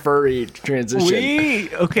another furry transition.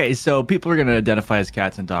 Okay, so people are going to identify as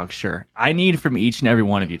cats and dogs, sure. I need from each and every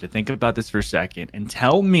one of you to think about this for a second and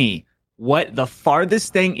tell me what the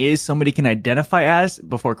farthest thing is somebody can identify as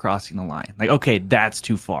before crossing the line. Like, okay, that's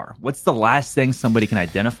too far. What's the last thing somebody can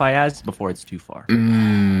identify as before it's too far?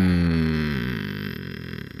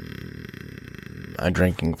 A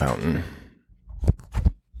drinking fountain.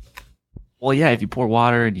 Well, yeah, if you pour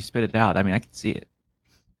water and you spit it out, I mean, I can see it.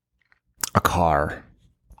 A car.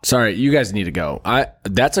 Sorry, you guys need to go.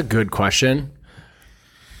 That's a good question.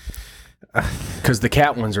 Because the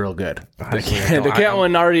cat one's real good. The cat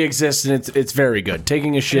one already exists, and it's very good.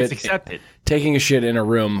 Taking a shit in a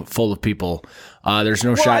room full of people, there's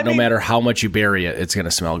no shot. No matter how much you bury it, it's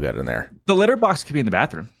gonna smell good in there. The litter box could be in the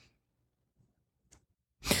bathroom.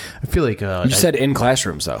 I feel like you said in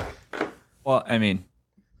classrooms though. Well, I mean,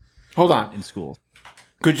 hold on. In school.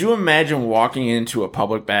 Could you imagine walking into a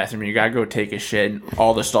public bathroom and you gotta go take a shit and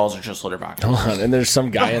all the stalls are just litter boxes? Hold on, and there's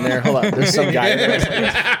some guy in there. Hold on, there's some guy in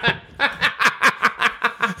there.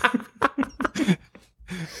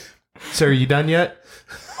 So are you done yet?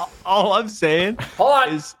 All I'm saying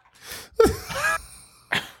is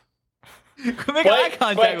make eye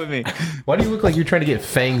contact with me. Why do you look like you're trying to get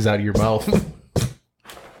fangs out of your mouth?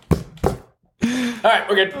 All right,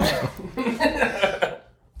 we're good.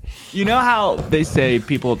 You know how they say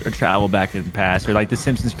people travel back in the past, or like the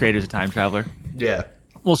Simpsons creators a time traveler? Yeah.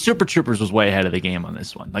 Well, Super Troopers was way ahead of the game on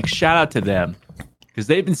this one. Like, shout out to them because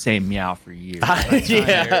they've been saying meow for years.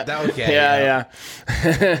 Yeah.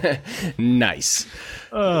 Nice.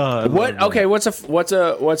 What? Okay. What's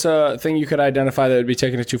a thing you could identify that would be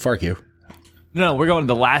taking it too far, Q? No, we're going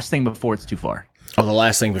to the last thing before it's too far. Oh, the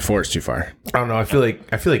last thing before it's too far. I don't know. I feel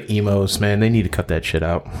like emos, man. They need to cut that shit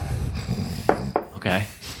out. Okay.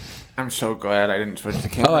 I'm so glad I didn't switch the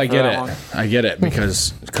camera. Oh, I get it. I get it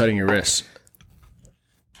because cutting your wrists.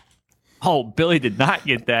 Oh, Billy did not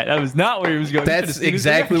get that. That was not where he was going. That's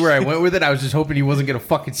exactly where I went with it. I was just hoping he wasn't going to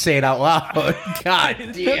fucking say it out loud. God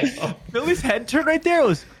damn. Billy's head turned right there. It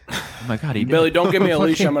was, oh my God. Billy, don't give me a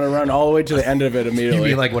leash. I'm going to run all the way to the end of it immediately. You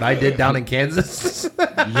mean like what I did down in Kansas?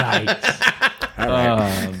 Yikes.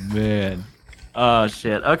 Oh, man. Oh,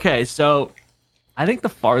 shit. Okay, so I think the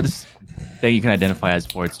farthest thing you can identify as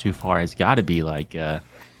before it's too far has got to be like,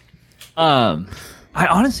 I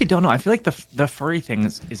honestly don't know. I feel like the furry thing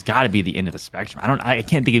is got to be the end of the spectrum. I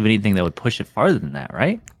can't think of anything that would push it farther than that,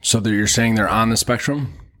 right? So you're saying they're on the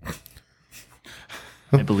spectrum?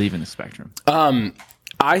 I believe in the spectrum.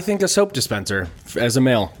 I think a soap dispenser as a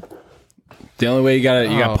male. The only way you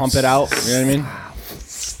gotta pump it out. You know what I mean?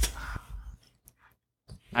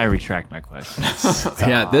 I retract my question.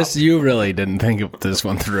 Yeah, you really didn't think of this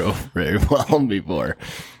one through very well before.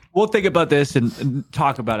 We'll think about this and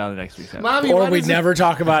talk about it on the next week's episode. Mommy, or we'd never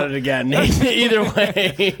talk about it again. Either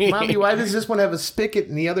way. Mommy, why does this one have a spigot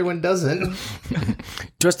and the other one doesn't?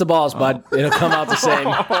 Twist the balls, bud. It'll come out the same.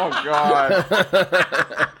 Oh, God.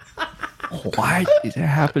 Why is that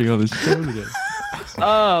happening on the show today?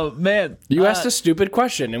 Oh, man. You asked a stupid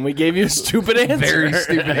question, and we gave you a stupid answer. Very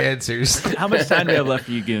stupid answers. How much time do we have left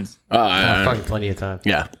for you goons? Fucking plenty of time.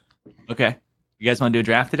 Yeah. Okay. You guys want to do a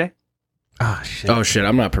draft today? Oh, shit. Oh, shit.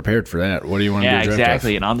 I'm not prepared for that. What do you want to do? Yeah,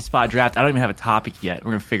 exactly. An on-the-spot draft. I don't even have a topic yet.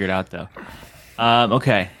 We're going to figure it out, though.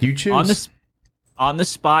 Okay. You choose.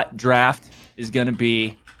 On-the-spot draft is going to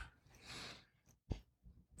be...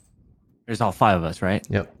 There's all five of us, right?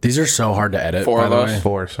 Yep. These are so hard to edit. Four of us.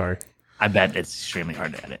 Four, sorry. I bet it's extremely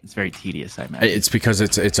hard to edit. It's very tedious, I imagine. It's because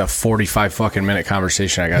it's a 45 fucking minute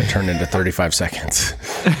conversation I got turned into 35 seconds.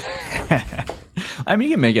 I mean,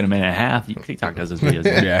 you can make it a minute and a half. TikTok does those videos.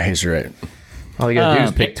 Yeah, he's right. All you gotta do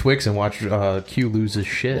is pick Twix and watch Q lose his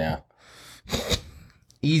shit. Yeah.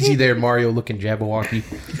 Easy there, Mario looking Jabberwocky.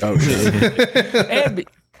 Oh, shit. And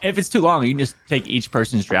if it's too long, you can just take each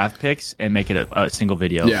person's draft picks and make it a single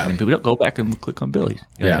video. Yeah. And people go back and click on Billy's.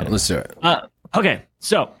 Yeah, let's do it. Okay,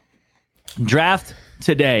 so draft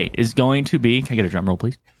today is going to be... Can I get a drum roll,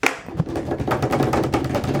 please? I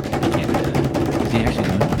can't do that. Is he actually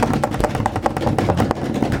doing it?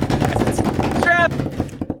 Draft!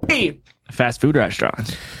 Fast food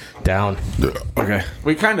restaurants. Down. Okay.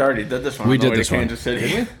 We kind of already did this one. We on the did way this to one. Kansas City.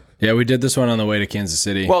 Didn't we? Yeah, we did this one on the way to Kansas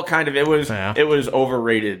City. Well, kind of. It was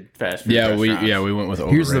overrated fast food. yeah, we restaurants. went with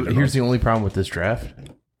overrated. Here's the only problem with this draft.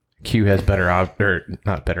 Q has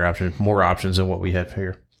more options than what we have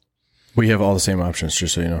here. We have all the same options,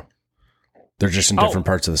 just so you know. They're just in different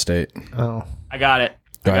parts of the state. Oh. I got it.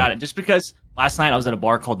 Go I got ahead. it. Just because last night I was at a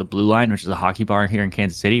bar called the Blue Line, which is a hockey bar here in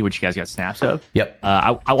Kansas City, which you guys got snaps of. Yep.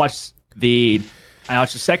 I watched the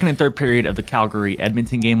second and third period of the Calgary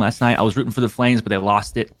Edmonton game last night. I was rooting for the Flames, but they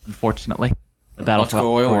lost it, unfortunately. The battle Let's go for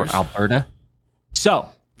Oilers. Alberta. So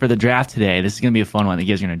for the draft today, this is going to be a fun one. You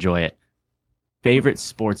guys are going to enjoy it. Favorite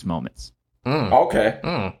sports moments. Okay.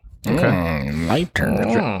 Okay. My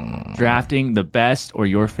turn. Drafting the best or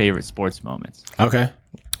your favorite sports moments. Okay.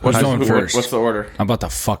 What's going first? What's the order? I'm about to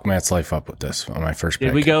fuck Matt's life up with this on my first pick.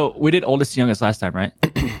 Did we go? We did oldest to youngest last time, right?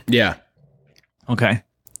 Yeah. Okay.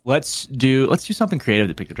 Let's do something creative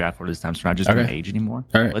to pick the draft order this time. So we're not just doing Okay. age anymore.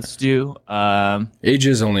 All right. Let's do Age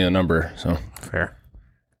is only a number, so. Fair.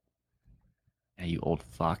 yeah, you old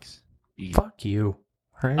fucks. Fuck you.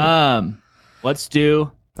 All right. let's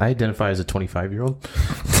do. I identify as a 25-year-old.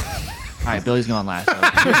 All right, Billy's going last.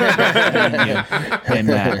 And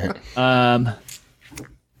Matt.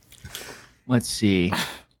 Let's see.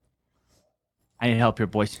 I need help here,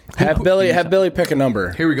 boys. Have Billy pick a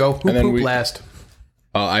number. Here we go. Who And then pooped last?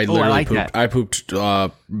 I literally like pooped. that. I pooped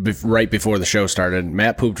right before the show started.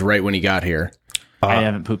 Matt pooped right when he got here. I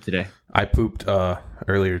haven't pooped today. I pooped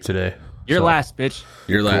earlier today. You're last, bitch.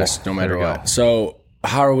 You're last, no matter There we what. go. So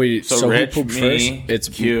how are we? So Rich, who pooped me, first? It's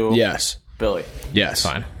Q. Yes, Billy. yes.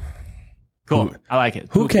 Fine. Cool. I like it.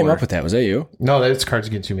 Who Poop came order. up with that? Was that you? No, that's Cards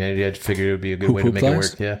Against Humanity. I figured it would be a good Who way to make pooped it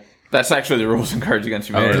last? work. Yeah. That's actually the rules in Cards Against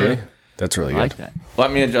Humanity. Really? That's really I good. like that.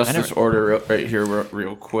 Let me adjust this order right here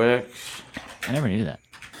real quick. I never knew that.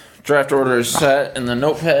 Draft order is set in the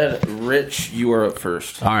notepad. Rich, you are up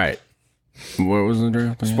first. All right. What was the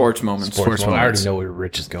draft? Sports moments. Sports I already moments. know where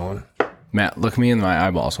Rich is going. Matt, look me in my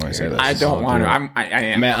eyeballs when I say this. I don't want to. I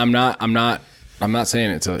am. Matt, I'm not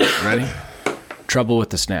saying it. So ready? Trouble with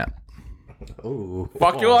the snap. Ooh.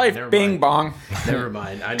 Fuck your life, Bing Bong. Never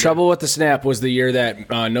mind. I Trouble with the snap was the year that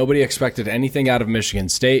nobody expected anything out of Michigan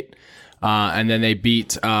State. And then they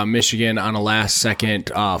beat Michigan on a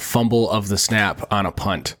last-second fumble of the snap on a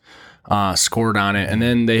punt. Scored on it. And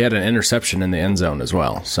then they had an interception in the end zone as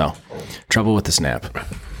well. So, trouble with the snap.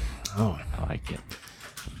 I like it.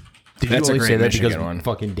 Did That's a you only great say that Michigan because one.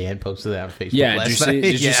 fucking Dan posted that on Facebook Yeah, last did you see? night?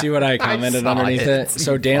 Did you Yeah. see what I commented underneath it?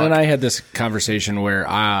 So Dan and I had this conversation where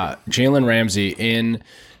Jalen Ramsey, in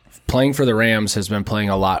playing for the Rams, has been playing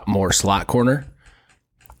a lot more slot corner,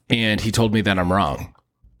 and he told me that I'm wrong.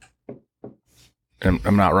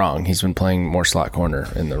 I'm not wrong. He's been playing more slot corner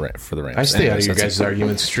for the Rams. I stay out of your Anyways, guys'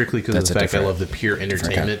 arguments strictly because of that's the a fact I different- love the pure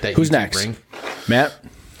entertainment that Who's you two next? bring. Matt,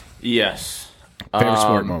 Yes. favorite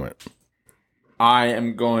sport moment. I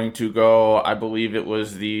am going to go. I believe it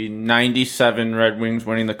was the '97 Red Wings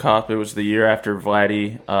winning the cup. It was the year after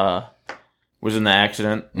Vladdy was in the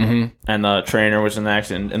accident, and the trainer was in the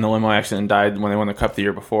accident, in the limo accident, and died when they won the cup the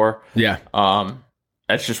year before. Yeah.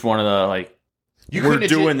 That's just one of the You we're couldn't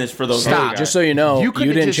doing this for those. Stop. other guys. Just so you know, You you,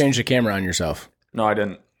 could've didn't just- change the camera on yourself. No, I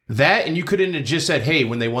didn't. That, and you couldn't have just said, hey,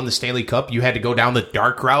 when they won the Stanley Cup, you had to go down the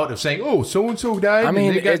dark route of saying, oh, so-and-so died. I mean,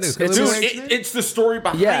 and they got it's- this- it's Dude, just- it's the story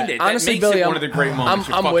behind Yeah, it. honestly, that makes Billy, it one of the great moments.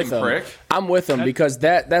 you I'm fucking with him. prick. I'm with him because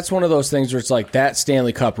that's one of those things where it's like that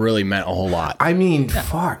Stanley Cup really meant a whole lot. I mean,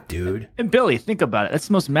 fuck, dude. And Billy, think about it. That's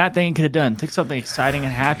the most Matt thing he could have done. Took something exciting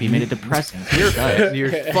and happy, made it depressing. You're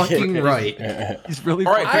fucking right. He's really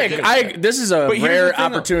All right, I this is a But here's the rare thing, though.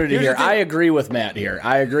 opportunity Here's the here. thing. I agree with Matt here.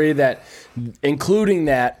 I agree that including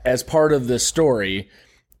that as part of the story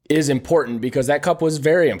is important because that cup was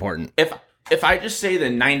very important. if I just say the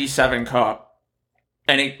 '97 Cup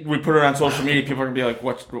and we put it on social media, people are gonna be like,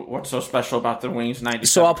 "What's so special about the Wings '97?"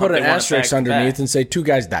 So I'll put Cup? an They won it asterisk back-to-back. underneath and say 2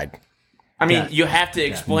 guys died. I mean, you have to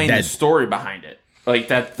explain the Dead. story behind it. Like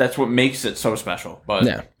that's what makes it so special. But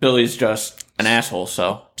Yeah. Billy's just an asshole.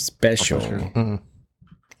 So Special.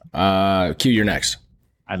 Q, you're next.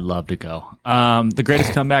 I'd love to go. The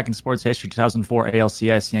greatest comeback in sports history, 2004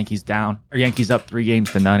 ALCS, Yankees up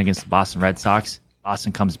 3-0 against the Boston Red Sox.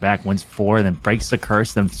 Boston comes back, wins 4, then breaks the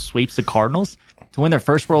curse, then sweeps the Cardinals to win their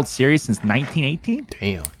first World Series since 1918.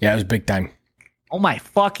 Damn. Yeah, it was big time. Oh my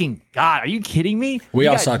fucking God. Are you kidding me? We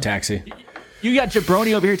You all got- saw Taxi. You got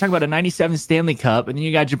Jabroni over here talking about a 97 Stanley Cup, and then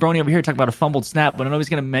you got Jabroni over here talking about a fumbled snap, but nobody's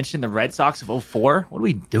going to mention the Red Sox of 04? What are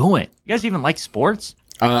we doing? You guys even like sports?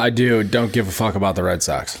 I do. Don't give a fuck about the Red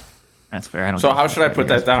Sox. That's fair. I don't So give a how fuck should I about put you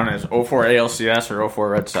that guys. down as 04 ALCS or 04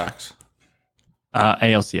 Red Sox?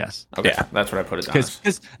 ALCS. Okay, Yeah. that's what I put it down as.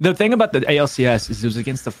 Because the thing about the ALCS is it was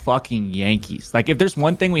against the fucking Yankees. Like, if there's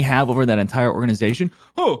one thing we have over that entire organization,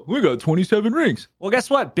 we got 27 rings. Well, guess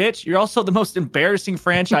what, bitch? You're also the most embarrassing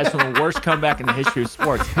franchise from the worst comeback in the history of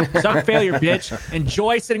sports. Suck failure, bitch.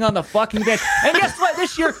 Enjoy sitting on the fucking bench. And guess what?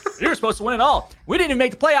 This year, you were supposed to win it all. We didn't even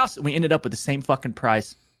make the playoffs, and we ended up with the same fucking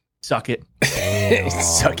prize. Suck it.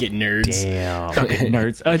 Suck it, nerds. Damn. Suck it,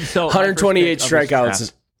 nerds. So 128 my first pick of strikeouts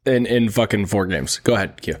this in fucking 4 games. Go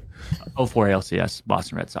ahead, Q. draft, 04 ALCS,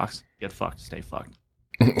 Boston Red Sox. Get fucked. Stay fucked.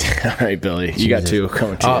 All right, Billy. You got 2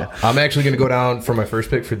 coming to you. I'm actually going to go down for my first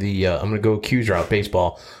pick for the. I'm going to go Q's route,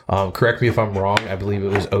 baseball. Correct me if I'm wrong. I believe it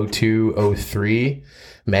was 02, 03,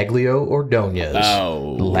 Maglio Ordonez. Oh,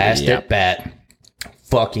 last yep. at bat,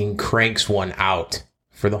 fucking cranks one out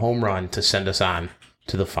for the home run to send us on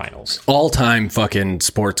to the finals. All-time fucking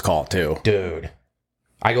sports call, too. Dude,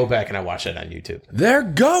 I go back and I watch that on YouTube. They're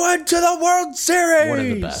going to the World Series. One of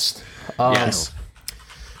the best. Yes.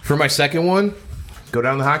 For my second one, go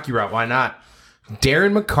down the hockey route. Why not?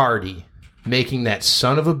 Darren McCarty making that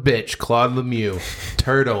son of a bitch, Claude Lemieux,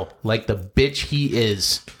 turtle like the bitch he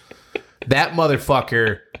is. That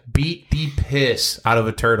motherfucker beat the piss out of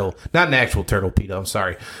a turtle. Not an actual turtle, Pete, I'm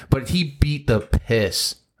sorry. But he beat the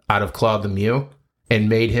piss out of Claude Lemieux and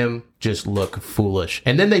made him just look foolish.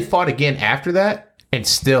 And then they fought again after that and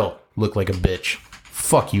still look like a bitch.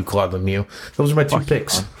 Fuck you, Claude Lemieux. Those are my two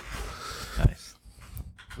picks. Nice.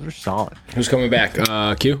 Those are solid. Who's coming back?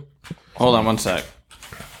 Q? Hold on one sec.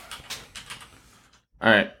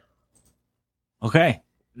 All right. Okay.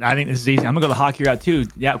 I think this is easy. I'm going to go the hockey route, too.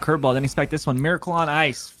 Yeah, curveball. Didn't expect this one. Miracle on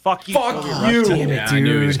Ice. Fuck you. Fuck you. Damn it, Yeah, I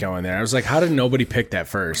knew he was going there. I was like, how did nobody pick that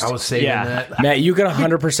first? I was saving Yeah. that. Matt, you got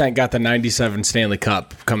 100% got the 97 Stanley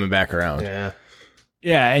Cup coming back around. Yeah.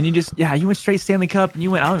 Yeah, and you went straight Stanley Cup, and you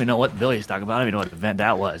went, I don't even know what Billy's talking about. I don't even know what event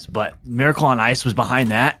that was, but Miracle on Ice was behind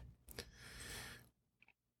that.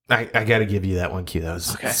 I got to give you that one, Q. That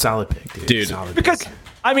was a solid pick, dude. Solid Because, pick.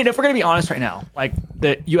 I mean, if we're going to be honest right now, like,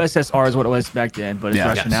 the USSR is what it was back then, but it's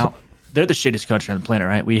Russia now. They're the shittest country on the planet,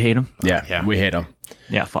 right? We hate them. Yeah, we hate them.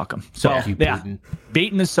 Yeah, fuck them. So, Fuck you, yeah, Putin.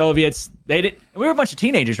 beating the Soviets. We were a bunch of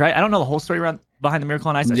teenagers, right? I don't know the whole story behind the Miracle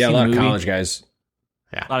on Ice. I've Yeah, a seen lot the of movie. college guys.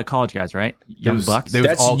 A lot of college guys, right? Young bucks. They was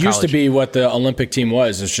That's all used to college. be what the Olympic team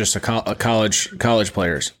was. It's just a college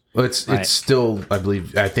players. Well, it's still,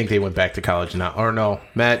 I think they went back to college now. Or no,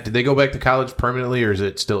 Matt, did they go back to college permanently, or is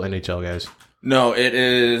it still NHL guys? No, it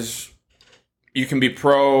is. You can be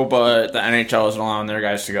pro, but the NHL isn't allowing their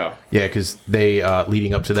guys to go. Yeah, because they,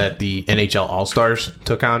 leading up to that, the NHL All-Stars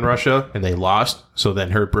took on Russia, and they lost. So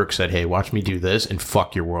then Herb Brooks said, hey, watch me do this and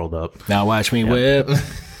fuck your world up. Now watch me whip.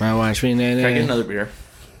 Now watch me. Can I get another beer?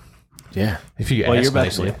 Yeah, If you Well, ask you're about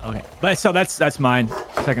nicely. to. Okay. But so that's mine.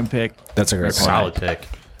 Second pick. that's a great point. Solid pick.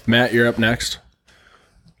 Matt, you're up next.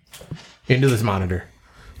 Into this monitor.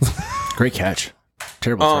 Great catch.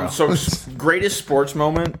 Terrible throw. So greatest sports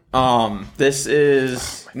moment. This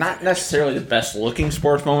is not necessarily the best looking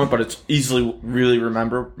sports moment, but it's easily really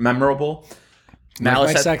memorable.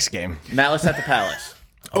 My sex game. Malice at the Palace.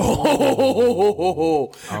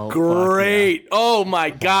 Oh, great. Oh, my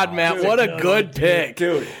God, Matt. What a good pick.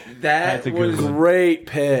 Dude, that was Great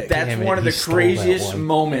pick. that's Damn it, one of he the stole that craziest one.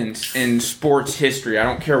 moments in sports history. I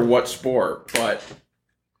don't care what sport, but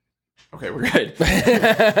okay, we're good.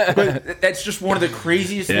 But that's just one of the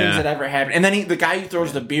craziest things that ever happened. And then the guy who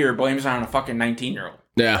throws the beer blames it on a fucking 19-year-old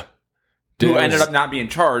Yeah. who ended up not being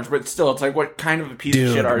charged. But still, it's like, what kind of a piece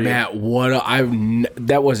of shit are you? Matt,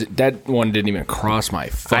 that one didn't even cross my I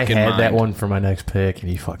fucking had mind. that one for my next pick,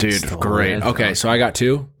 and you fucking Dude, stole great. it. Okay, so I got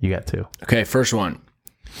two. You got two. Okay, first one.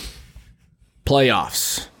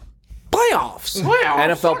 Playoffs.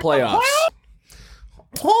 NFL playoffs.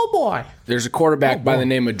 Oh, boy. There's a quarterback by the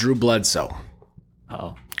name of Drew Bledsoe.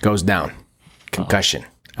 Oh. Goes down. Concussion.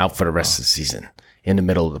 Out for the rest of the season. In the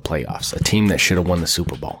middle of the playoffs. A team that should have won the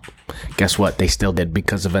Super Bowl. Guess what? They still did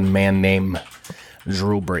because of a man named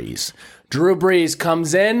Drew Brees. Drew Brees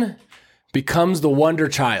comes in, becomes the wonder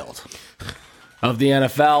child of the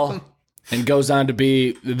NFL, and goes on to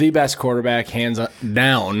be the best quarterback, hands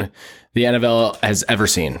down, the NFL has ever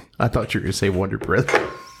seen. I thought you were going to say Wonder Bread.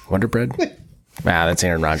 Wonder Bread? That's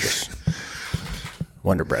Aaron Rodgers.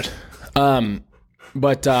 Wonder Bread.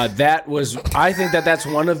 But that was, I think that's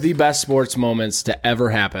one of the best sports moments to ever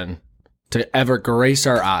happen, to ever grace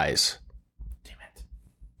our eyes.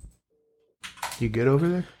 You good over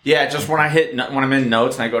there? Yeah, just when I'm in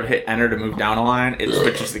notes and I go to hit enter to move down a line, it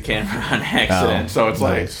switches the camera on accident. So it's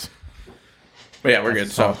Nice. but yeah, we're good.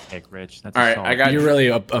 So, Pick, Rich. That's all right, I got You're really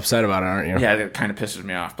upset about it, aren't you? Yeah, it kind of pisses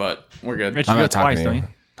me off, but we're good. Rich, I'm you go not talking twice, to don't you. you?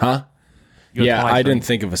 Huh? You go Yeah, twice, I don't didn't you?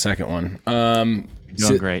 think of a second one.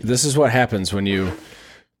 Doing great. This is what happens when we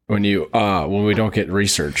don't get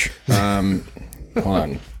research. Hold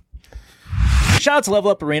on. Shout out to Level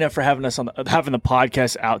Up Arena for having us having the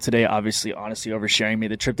podcast out today. Obviously, honestly, oversharing me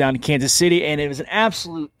the trip down to Kansas City, and it was an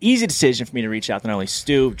absolute easy decision for me to reach out to not only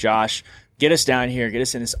Stu, Josh, get us down here, get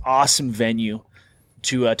us in this awesome venue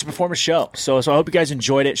to perform a show. So I hope you guys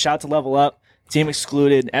enjoyed it. Shout out to Level Up, Team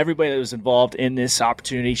Excluded, everybody that was involved in this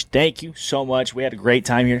opportunity. Thank you so much. We had a great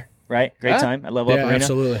time here. Right? Great time at Level Up Arena.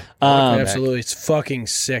 Absolutely. Absolutely. It's fucking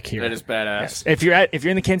sick here. That is badass. If you're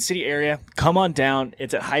in the Kansas City area, come on down.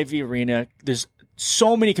 It's at Hy-Vee Arena. There's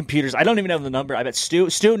so many computers. I don't even know the number. I bet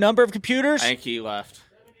Stu, number of computers? I think he left.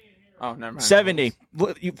 Oh, never mind. 70.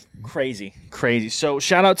 Crazy. So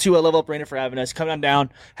shout out to Level Up Arena for having us. Come on down.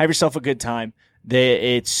 Have yourself a good time.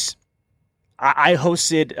 I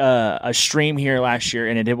hosted a stream here last year,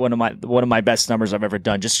 and it did one of my best numbers I've ever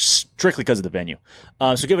done, just strictly because of the venue.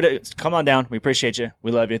 So come on down. We appreciate you.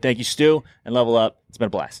 We love you. Thank you, Stu, and Level Up. It's been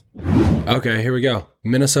a blast. Okay, here we go.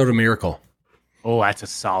 Minnesota Miracle. Oh, that's a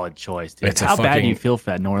solid choice, dude. It's a How bad do fucking- you feel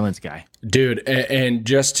for that New Orleans guy? Dude, and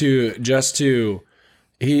just to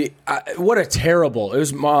What a terrible. It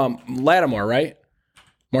was Lattimore, right?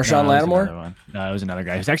 Marshawn Lattimore? No, it was another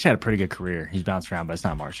guy. He's actually had a pretty good career. He's bounced around, but it's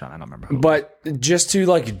not Marshawn. I don't remember who. But just to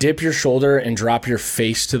like dip your shoulder and drop your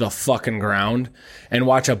face to the fucking ground and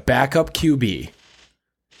watch a backup QB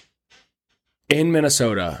in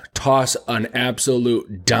Minnesota toss an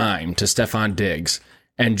absolute dime to Stephon Diggs.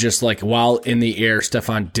 And just like while in the air,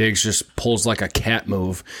 Stephon Diggs just pulls like a cat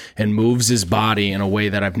move and moves his body in a way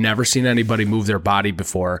that I've never seen anybody move their body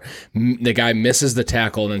before. The guy misses the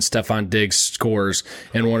tackle, and then Stephon Diggs scores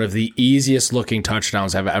in one of the easiest looking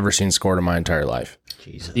touchdowns I've ever seen scored in my entire life.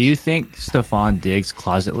 Jesus. Do you think Stephon Diggs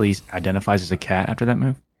closetly identifies as a cat after that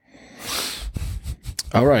move?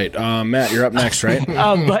 All right, Matt, you're up next, right?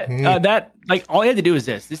 That like all he had to do was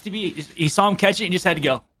this. He saw him catch it and just had to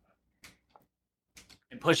go.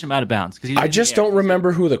 Push him out of bounds. I just don't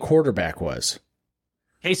remember who the quarterback was.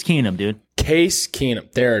 Case Keenum, dude. Case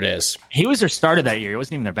Keenum. There it is. He was their starter that year. It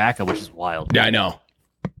wasn't even their backup, which is wild. Yeah, I know.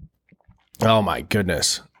 Oh, my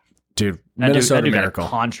goodness. Dude, that Minnesota dude Miracle. Got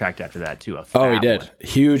a contract after that, too. He did.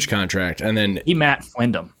 Huge contract. And then he Matt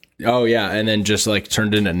Flynned him. Oh, yeah. And then just like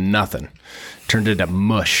turned into nothing. Turned into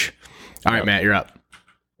mush. All right, Matt, you're up.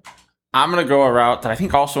 I'm going to go a route that I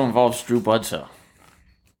think also involves Drew Bledsoe.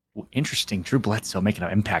 Interesting. Drew Bledsoe making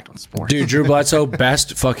an impact on sports. Dude, Drew Bledsoe,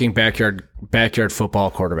 best fucking backyard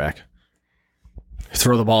football quarterback.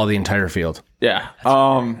 Throw the ball the entire field. Yeah.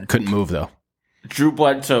 Couldn't move, though. Drew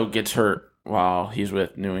Bledsoe gets hurt while he's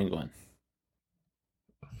with New England.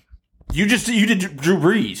 You did Drew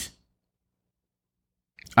Brees.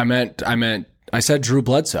 I said Drew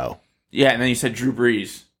Bledsoe. Yeah, and then you said Drew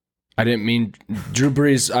Brees. I didn't mean Drew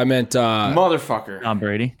Brees. I meant motherfucker. Tom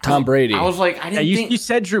Brady. I was like, I didn't think... You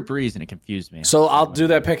said Drew Brees and it confused me. So I'll do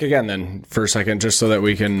that pick again then for a second, just so that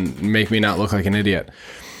we can make me not look like an idiot.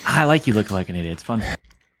 I like you looking like an idiot. It's fun.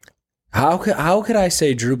 How could I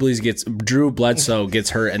say Drew Bledsoe gets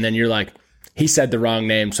hurt, and then you're like, he said the wrong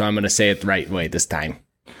name, so I'm going to say it the right way this time.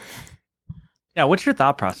 Yeah, what's your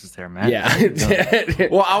thought process there, man? Yeah.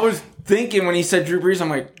 Well, I was thinking when he said Drew Brees, I'm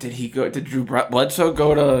like, did Drew Bledsoe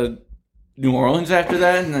go to New Orleans after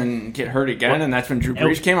that and then get hurt again? And that's when Drew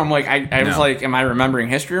Brees came? I'm like, I was like, am I remembering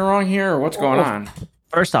history wrong here, or what's going on?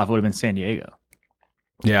 First off, it would have been San Diego.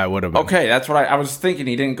 Yeah, it would have been. Okay, that's what I was thinking.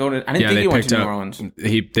 He didn't go to... I didn't think he went to New Orleans.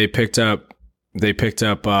 They picked up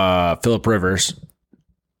Phillip Rivers,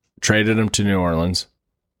 traded him to New Orleans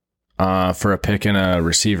for a pick and a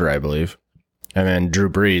receiver, I believe. And then Drew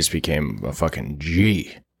Brees became a fucking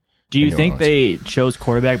G. Do you think they chose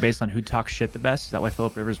quarterback based on who talks shit the best? Is that why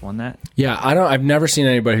Phillip Rivers won that? Yeah, I've never seen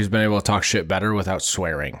anybody who's been able to talk shit better without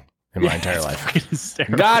swearing in my entire life.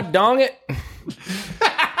 God dong it.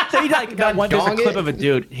 So there's a clip of a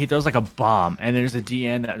dude. He throws like a bomb, and there's a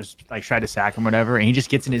DN that was like tried to sack him or whatever, and he just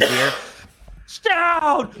gets in his ear.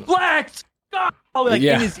 Down, let's go! In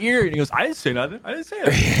his ear, and he goes, "I didn't say nothing. I didn't say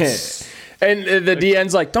anything." And the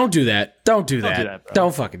DN's like, "Don't do that. Don't do that. Bro.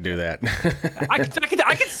 Don't fucking do that." I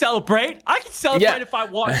can celebrate. I can celebrate if I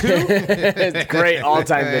want to. It's a great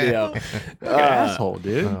all-time video. Asshole,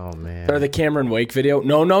 dude. Oh man. Or the Cameron Wake video.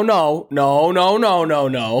 No.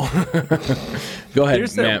 Go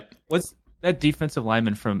ahead, Matt. What's that defensive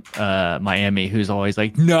lineman from Miami who's always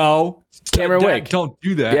like, no, Cameron Wake. Don't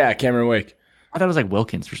do that. Yeah, Cameron Wake. I thought it was like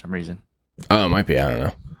Wilkins for some reason. Oh, it might be. I don't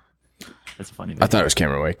know. That's funny. Video. I thought it was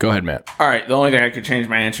Cameron Wake. Go ahead, Matt. All right. The only thing I could change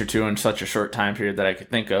my answer to in such a short time period that I could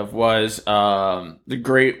think of was the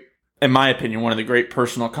great, in my opinion, one of the great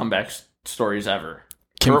personal comeback stories ever.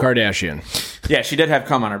 Kim Kardashian. Yeah, she did have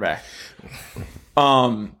cum on her back.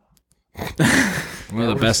 One of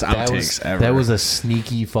the best outtakes ever. That was a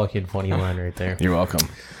sneaky fucking funny line right there. You're welcome.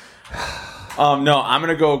 No, I'm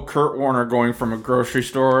going to go Kurt Warner going from a grocery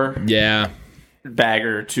store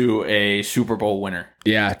bagger to a Super Bowl winner.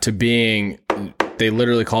 Yeah, to being, they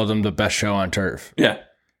literally called him the best show on turf. Yeah.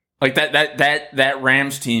 Like that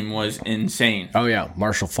Rams team was insane. Oh yeah,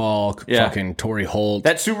 Marshall Faulk, fucking Torrey Holt.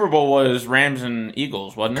 That Super Bowl was Rams and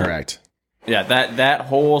Eagles, wasn't it? Correct. Yeah, that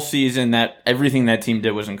whole season, everything that team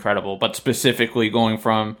did was incredible. But specifically going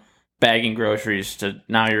from bagging groceries to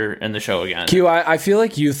now you're in the show again. Q, I feel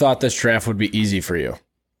like you thought this draft would be easy for you.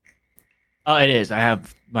 Oh, it is. I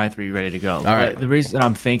have my 3 ready to go. All right. The reason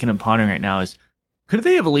I'm thinking and pondering right now is, could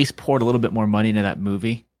they have at least poured a little bit more money into that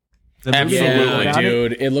movie? Absolutely, yeah,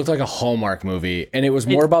 dude. It looked like a Hallmark movie, and it was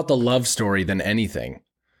more about the love story than anything.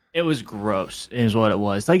 It was gross, is what it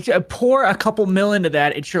was. Like, pour a couple mil into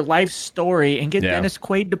that. It's your life story, and get Dennis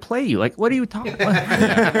Quaid to play you. Like, what are you talking about?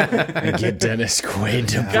 And get Dennis Quaid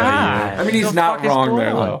to play you. I mean, he's not wrong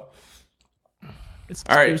there, though.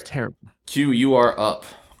 It was terrible. Q, you are up.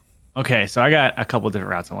 Okay, so I got a couple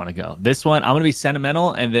different routes I want to go. This one, I'm going to be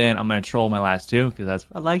sentimental, and then I'm going to troll my last two because that's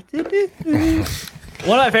what I like to do.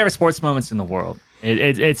 One of my favorite sports moments in the world.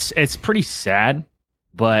 It's pretty sad,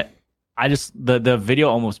 but I just the video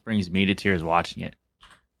almost brings me to tears watching it.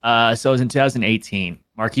 So it was in 2018.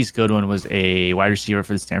 Marquise Goodwin was a wide receiver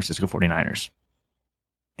for the San Francisco 49ers.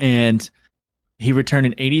 And he returned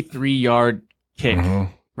an 83-yard kick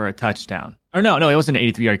for a touchdown. Or no, it wasn't an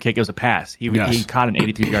 83-yard kick. It was a pass. He caught an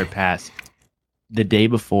 83-yard pass. The day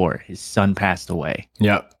before, his son passed away.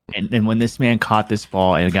 Yep. And when this man caught this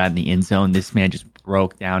ball and got in the end zone, this man just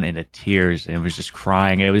broke down into tears and was just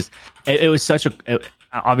crying. It was such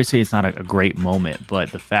obviously it's not a great moment,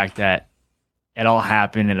 but the fact that it all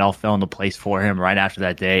happened, it all fell into place for him right after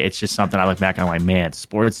that day. It's just something I look back and I'm like, man,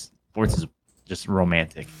 sports is just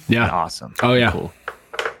romantic. Yeah. And awesome. Oh yeah. Cool.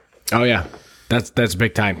 Oh yeah. That's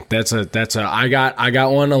big time. I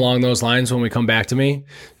got one along those lines when we come back to me,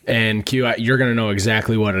 and Q, you're gonna know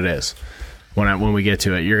exactly what it is when we get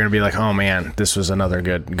to it. You're gonna be like, oh man, this was another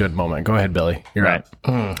good moment. Go ahead, Billy. You're right.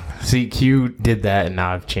 See, Q did that, and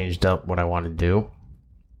now I've changed up what I want to do.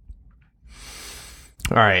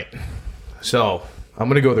 All right, so I'm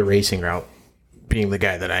gonna go the racing route, being the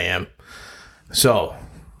guy that I am. So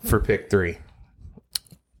for pick 3,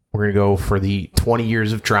 we're gonna go for the 20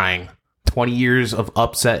 years of trying. 20 years of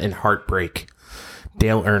upset and heartbreak.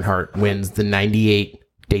 Dale Earnhardt wins the 98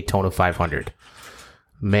 Daytona 500.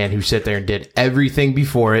 Man who sat there and did everything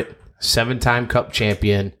before it, 7-time Cup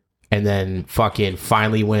champion, and then fucking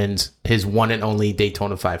finally wins his one and only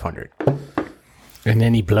Daytona 500. And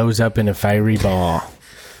then he blows up in a fiery ball.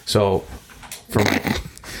 So,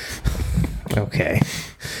 okay.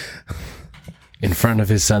 In front of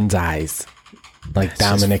his son's eyes. Like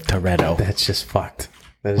Dominic Toretto. That's just fucked.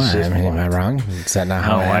 That is What? just Am I wrong? Is that not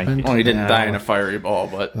how it happened? Well, he didn't die in a fiery ball,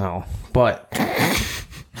 but No. But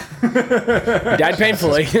Died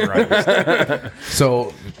painfully.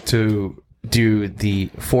 so to do the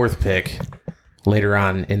 4th pick later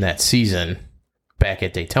on in that season, back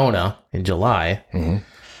at Daytona in July,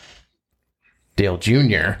 Dale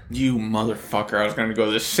Jr. you motherfucker, I was going to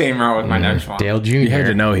go the same route with my next one. Dale Jr. You had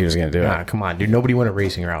to know he was going to do Nah, it. come on, dude. Nobody went a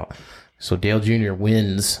racing route. So Dale Jr.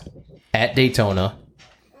 wins at Daytona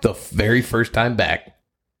the very first time back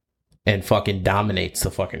and fucking dominates the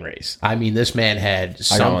fucking race. I mean, this man had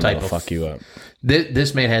some type of fuck you up.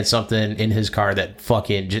 This man had something in his car that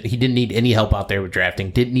fucking he didn't need any help out there with drafting.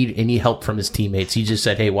 Didn't need any help from his teammates. He just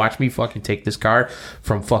said, "Hey, watch me fucking take this car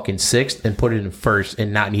from fucking 6th and put it in 1st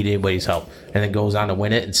and not need anybody's help." And then goes on to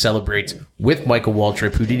win it and celebrates with Michael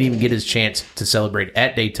Waltrip, who didn't even get his chance to celebrate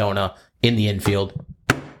at Daytona in the infield.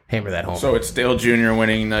 Hammer that home. So it's Dale Jr.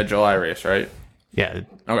 winning the July race, right? Yeah.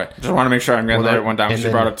 Okay. Just want to make sure I'm getting Well, that one down because and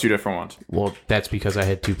you brought then- up 2 different ones. Well, that's because I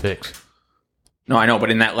had 2 picks. No, I know,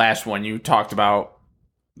 but in that last one, you talked about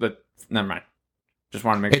the. Never mind. Just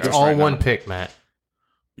want to make sure. It's I was all right one now. pick, Matt.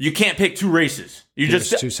 You can't pick 2 races. You There's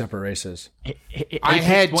just. 2 separate races. I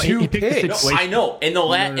had 2 picks. No, I know. In the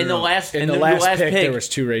last In the last pick, there was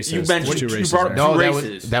 2 races. You mentioned There's 2 you races brought up there. two No,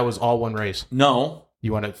 races. that was all one race. No.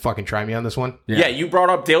 You want to fucking try me on this one? Yeah, you brought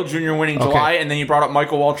up Dale Jr. winning July, and then you brought up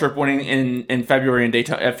Michael Waltrip winning in February in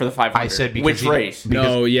Daytona for the 500. I said because which he- race?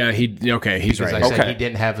 No, yeah, he's Because right. I said Okay. he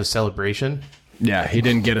didn't have a celebration. Yeah, he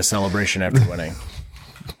didn't get a celebration after winning.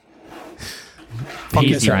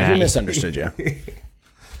 Easy, He man. misunderstood you.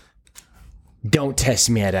 Don't test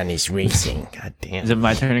Matt on his racing. God damn. Is it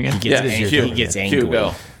my turn again? Yeah, He gets angry.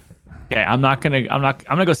 Go. Okay, I'm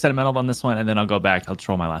gonna go sentimental on this one, and then I'll go back. I'll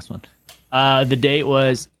troll my last one. The date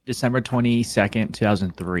was December 22nd,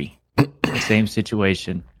 2003. Same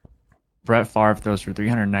situation. Brett Favre throws for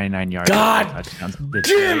 399 yards. God touchdowns the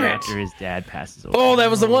day after his dad passes away. Oh,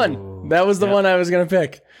 that was the one. That was the one I was going to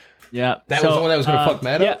pick. Yeah, That was the one that was going to fuck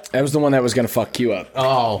Matt up? That was the one that was going to fuck you up.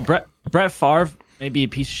 Oh. Brett Favre may be a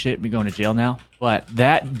piece of shit, be going to jail now, but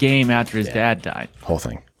that game after his dad died, Whole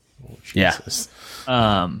thing. Yeah.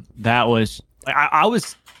 that was I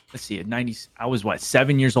was, let's see, at 90s, I was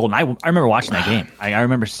 7 years old, and I remember watching that game. I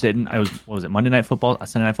remember sitting. I was, what was it, Monday Night Football,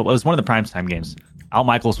 Sunday Night Football? It was one of the primetime games. Al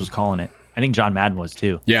Michaels was calling it. I think John Madden was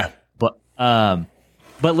too. Yeah.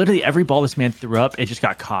 But literally every ball this man threw up, it just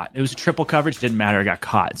got caught. It was a triple coverage, didn't matter, it got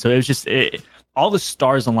caught. So it was just all the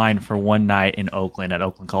stars aligned for one night in Oakland at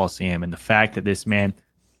Oakland Coliseum, and the fact that this man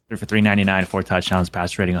threw for 399, 4 touchdowns,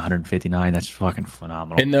 pass rating 159, that's fucking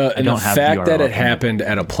phenomenal. And the fact that URL it happened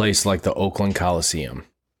at a place like the Oakland Coliseum.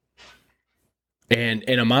 And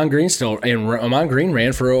Amon Green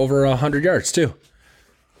ran for over 100 yards too.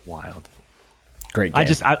 wild. Great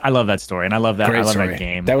game. I love that story, and I love that. Great I love story. that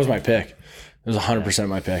game. That was my pick. It was 100%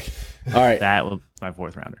 my pick. All right, That was my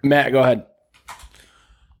 4th rounder. Matt, go ahead.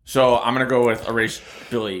 So I'm going to go with a race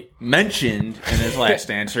Billy mentioned in his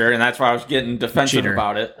last answer, and that's why I was getting defensive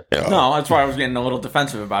about it. No, that's why I was getting a little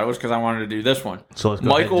defensive about it, was because I wanted to do this one. So let's go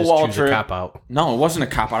Michael ahead and just choose a cop-out. No, it wasn't a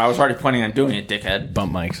cop-out. I was already planning on doing it, dickhead.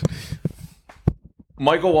 Bump mics.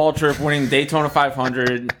 Michael Waltrip winning Daytona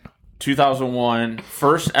 500, 2001,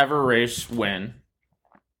 first ever race win.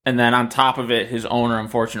 And then on top of it, his owner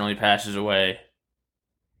unfortunately passes away.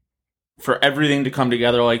 For everything to come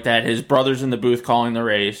together like that, his brother's in the booth calling the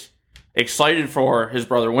race, excited for his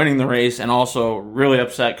brother winning the race, and also really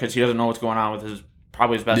upset because he doesn't know what's going on with his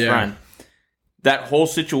best friend. That whole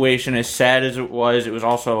situation, as sad as it was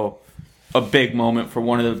also a big moment for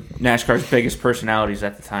one of the NASCAR's biggest personalities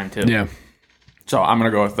at the time, too. Yeah. So I'm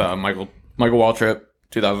going to go with Michael Waltrip,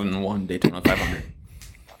 2001 Daytona 500.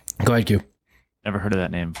 Go ahead, Q. Never heard of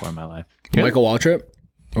that name before in my life. Michael Waltrip,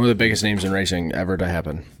 one of the biggest names in racing ever to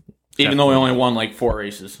happen. Even though he only won like 4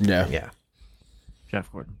 races. Yeah. Jeff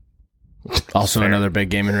Gordon. Also another big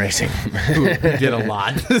game in racing. Who did a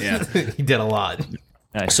lot. Yeah. He did a lot.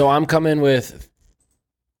 Nice. So I'm coming with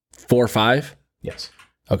 4-5. Yes.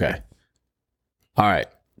 Okay. All right.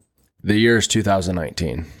 The year is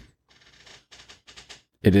 2019.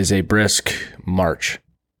 It is a brisk March.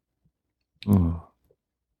 Ooh.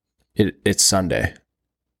 It's Sunday.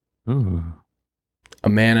 Ooh. A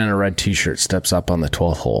man in a red t-shirt steps up on the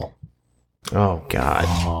 12th hole. Oh, God.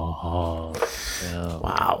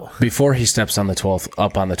 Wow. Before he steps on the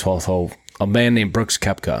 12th hole, a man named Brooks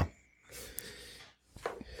Koepka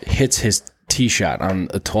hits his tee shot on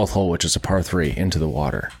the 12th hole, which is a par 3, into the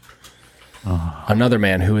water. Another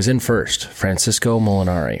man who is in first, Francisco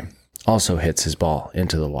Molinari, also hits his ball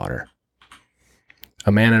into the water.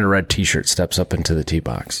 A man in a red t-shirt steps up into the tee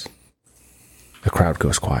box. The crowd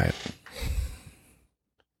goes quiet.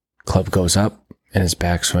 Club goes up in his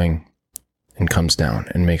backswing and comes down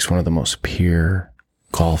and makes one of the most pure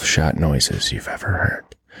golf shot noises you've ever heard.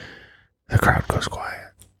 The crowd goes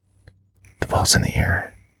quiet. The ball's in the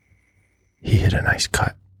air. He hit a nice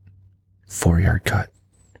cut. 4-yard cut.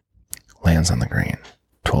 Lands on the green,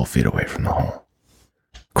 12 feet away from the hole.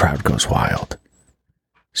 Crowd goes wild.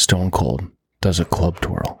 Stone Cold does a club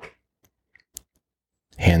twirl.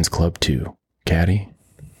 Hands club to caddy.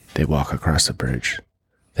 They walk across the bridge.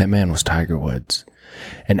 That man was Tiger Woods.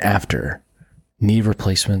 And after knee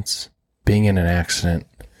replacements, being in an accident,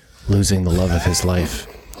 losing the love of his life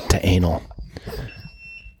to anal.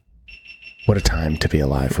 What a time to be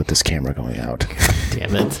alive with this camera going out.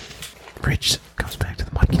 Damn it. Rich comes back to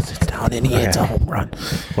the mic and sits down and he hits a home run.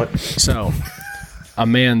 What? So, a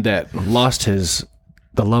man that lost the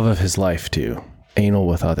love of his life to anal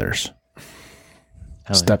with others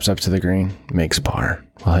steps up to the green, makes par,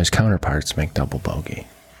 while his counterparts make double bogey.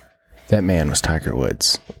 That man was Tiger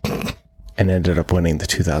Woods and ended up winning the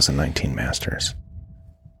 2019 Masters.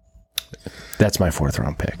 That's my 4th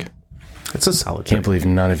round pick. It's a solid Can't pick. believe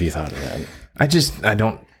none of you thought of that. I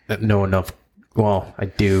don't know enough. Well, I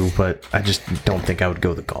do, but I just don't think I would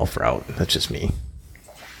go the golf route. That's just me.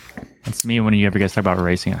 That's me when you ever guys talk about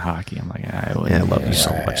racing and hockey. I'm like, I love you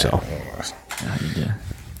so much. So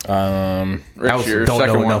Yeah. Rich, I also your don't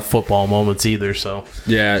second know one. enough football moments either. So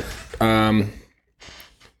Yeah.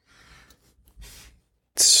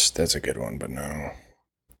 That's a good one, but no.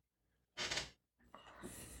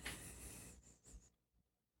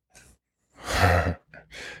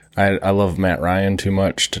 I love Matt Ryan too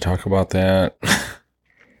much to talk about that.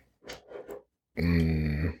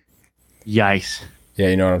 Yikes. Yeah,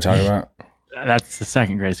 you know what I'm talking about? That's the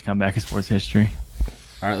second greatest comeback in sports history.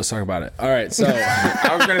 All right, let's talk about it. All right, so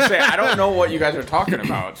I was going to say, I don't know what you guys are talking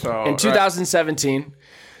about. So in 2017,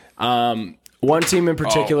 one team in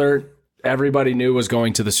particular everybody knew was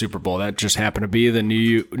going to the Super Bowl. That just happened to be the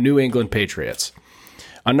New England Patriots.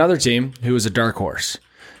 Another team who was a dark horse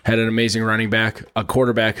had an amazing running back, a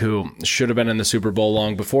quarterback who should have been in the Super Bowl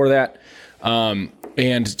long before that,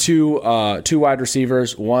 and two wide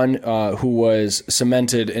receivers, one who was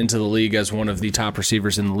cemented into the league as one of the top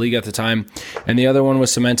receivers in the league at the time, and the other one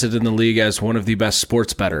was cemented in the league as one of the best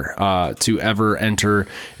sports bettor to ever enter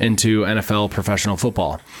into NFL professional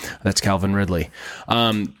football. That's Calvin Ridley.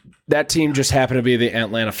 That team just happened to be the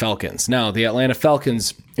Atlanta Falcons. Now, the Atlanta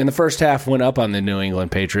Falcons in the first half went up on the New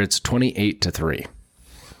England Patriots 28-3.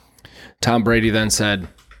 Tom Brady then said,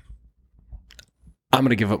 I'm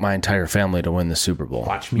going to give up my entire family to win the Super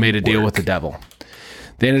Bowl. Made a deal with the devil.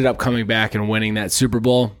 They ended up coming back and winning that Super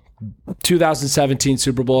Bowl. 2017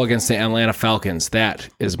 Super Bowl against the Atlanta Falcons. That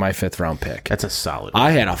is my 5th round pick. that's a solid one.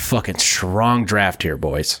 I had a fucking strong draft here,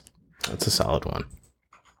 boys. That's a solid one.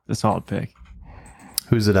 It's a solid pick.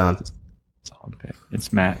 Who's it on? Solid pick.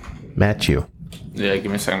 It's Matt. Matt, you. Yeah,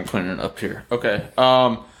 give me a second. I'm cleaning it up here. Okay.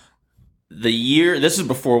 the year, this is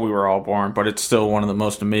before we were all born, but it's still one of the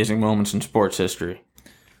most amazing moments in sports history.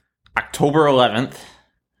 October 11th,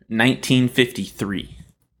 1953.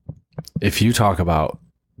 If you talk about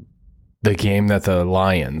the game that the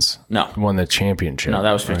Lions won the championship. No,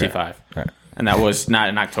 that was 55. Okay. And that was not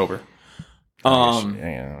in October.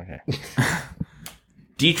 Okay.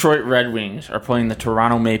 Detroit Red Wings are playing the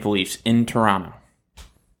Toronto Maple Leafs in Toronto.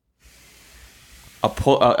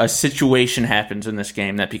 A situation happens in this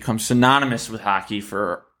game that becomes synonymous with hockey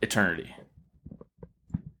for eternity.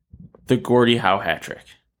 The Gordie Howe hat trick.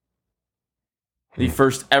 The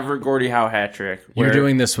first ever Gordie Howe hat trick. You're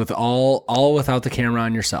doing this with all without the camera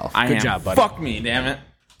on yourself. Good job, buddy. Fuck me, damn it.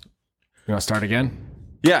 You want to start again?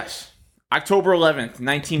 Yes. October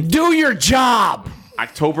 11th, Do your job!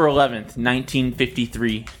 October 11th,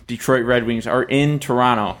 1953. Detroit Red Wings are in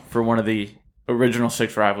Toronto for one of the original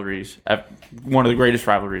 6 rivalries. One of the greatest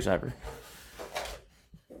rivalries ever.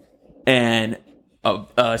 And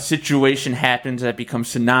a situation happens that becomes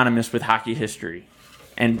synonymous with hockey history.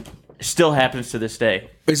 And still happens to this day.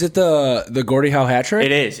 Is it the Gordie Howe hat trick?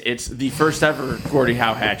 It is. It's the first ever Gordie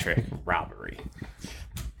Howe hat trick robbery.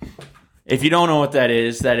 If you don't know what that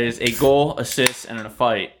is a goal, assist, and a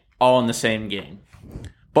fight all in the same game.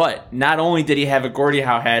 But not only did he have a Gordie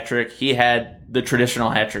Howe hat trick, he had the traditional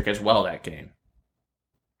hat trick as well that game.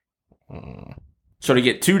 So to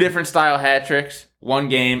get 2 different style hat tricks, one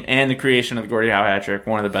game, and the creation of the Gordie Howe hat trick,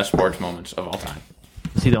 one of the best sports moments of all time.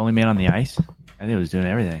 Is he the only man on the ice? I think he was doing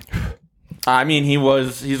everything. I mean, he's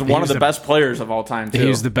one of the best players of all time, too. He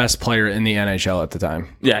was the best player in the NHL at the time.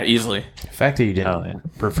 Yeah, easily. The fact that you didn't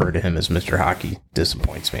refer to him as Mr. Hockey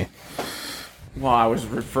disappoints me. Well, I was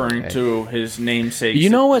referring to his namesake. You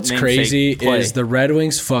know what's crazy is the Red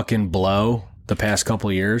Wings fucking blow the past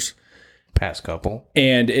couple years.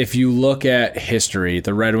 And if you look at history,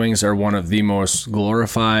 the Red Wings are one of the most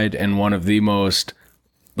glorified and one of the most,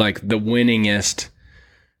 like, the winningest,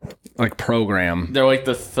 like, program. They're like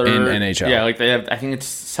the third in NHL. Yeah, like they have. I think it's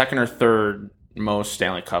second or third most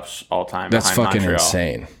Stanley Cups all time. That's fucking Montreal.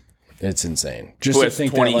 Insane. It's insane. Just to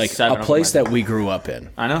think that, like, a place that we grew up in.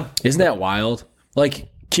 I know. Isn't that wild? Like,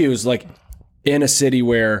 Q's, like, in a city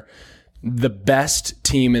where the best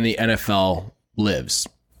team in the NFL lives.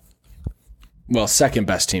 Well, second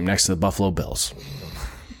best team next to the Buffalo Bills.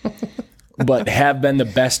 But have been the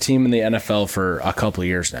best team in the NFL for a couple of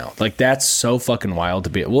years now. Like, that's so fucking wild to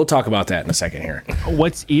be. We'll talk about that in a second here.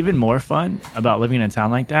 What's even more fun about living in a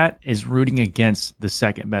town like that is rooting against the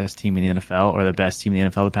second best team in the NFL or the best team in the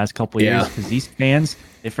NFL the past couple of years. Because these fans,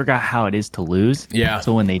 they forgot how it is to lose. Yeah.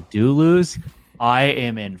 So when they do lose, I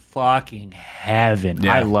am in fucking heaven.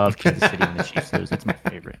 Yeah. I love Kansas City when the Chiefs lose. That's my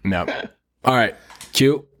favorite. No. All right.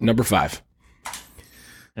 Q, number 5.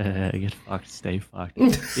 Get fucked, stay fucked.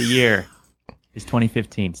 The year is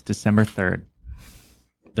 2015. It's December 3rd.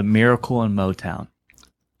 The Miracle in Motown.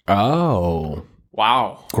 Oh.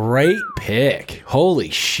 Wow. Great pick. Holy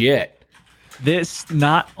shit. This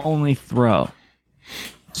not only throw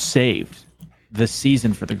saved the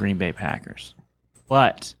season for the Green Bay Packers,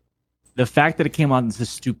 but the fact that it came on the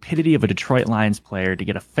stupidity of a Detroit Lions player to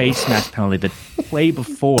get a face mask penalty the play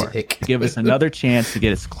before to give us another chance to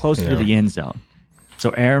get us closer to the end zone. So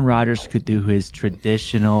Aaron Rodgers could do his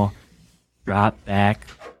traditional drop back,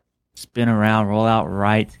 spin around, roll out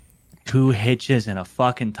right, 2 hitches, and a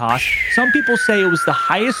fucking toss. Some people say it was the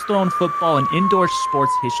highest thrown football in indoor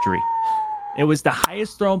sports history. It was the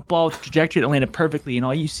highest thrown ball with trajectory that landed perfectly, and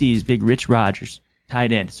all you see is big Rich Rodgers,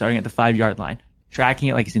 tight end, starting at the 5-yard line, tracking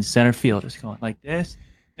it like he's in center field, just going like this.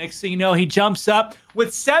 Next thing you know, he jumps up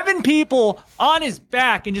with 7 people on his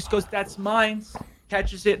back and just goes, "That's mine."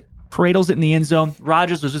 Catches it, cradles it in the end zone.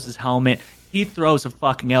 Rodgers loses his helmet. He throws a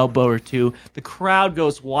fucking elbow or 2. The crowd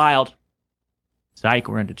goes wild. Psych,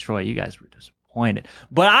 we're in Detroit. You guys were disappointed.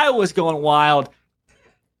 But I was going wild.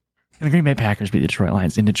 And the Green Bay Packers beat the Detroit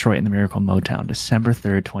Lions in Detroit in the Miracle Motown, December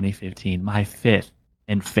 3rd, 2015. My 5th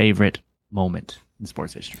and favorite moment in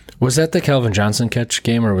sports history. Was that the Calvin Johnson catch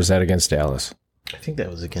game, or was that against Dallas? I think that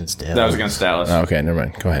was against Dallas. That was against Dallas. Oh, okay, never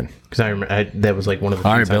mind. Go ahead. Because I remember that was like one of the.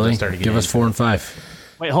 All right, Billy. Give us 4 and 5.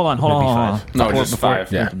 Wait, hold on. No, just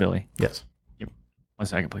 5. Yeah, Billy. Yes. 1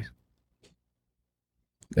 second, please.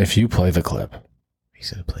 If you play the clip, he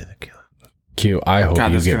said play the clip. Q, I hope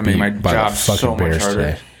you get beat by the fucking so Bears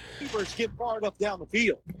today. Get fired up down the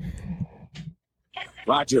field.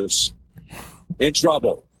 Rodgers in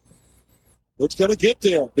trouble. It's going to get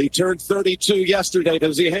there. He turned 32 yesterday.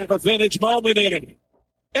 Does he have a vintage moment in it?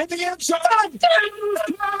 In the end zone.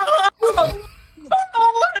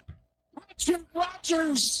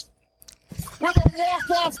 Rodgers with a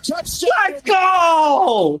walk-off touchdown. Let's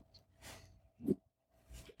go!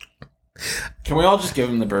 Can we all just give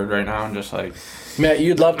him the bird right now and just like... Matt,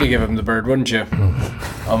 you'd love to give him the bird, wouldn't you?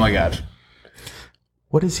 Oh my God.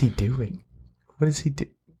 What is he doing? What is he do?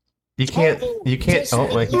 You can't. Oh,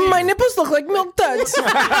 like My nipples look like milk duds.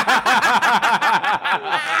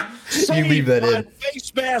 you leave that in.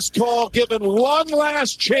 Face mask call, given one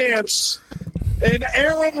last chance. And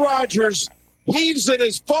Aaron Rodgers heaves it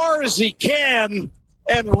as far as he can.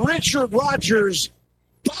 And Richard Rodgers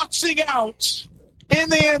boxing out in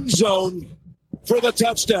the end zone for the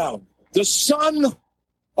touchdown. The son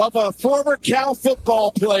of a former Cal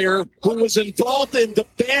football player who was involved in the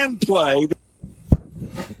band play.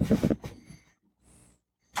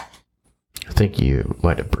 I think you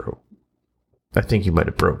might have broke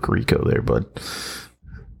Rico there, bud. What's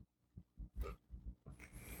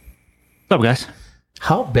up, guys?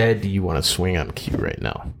 How bad do you want to swing on Q right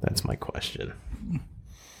now? That's my question.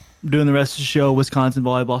 I'm doing the rest of the show Wisconsin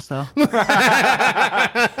volleyball style.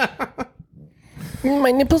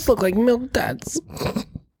 My nipples look like milk duds.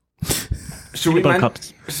 Should we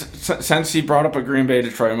Cups. since he brought up a Green Bay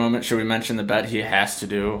Detroit moment, should we mention the bet he has to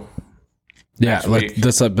do? Yeah, week?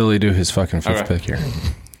 let's let Billy do his fucking fifth pick here.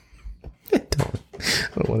 I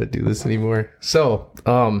don't want to do this anymore. So,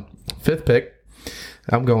 fifth pick.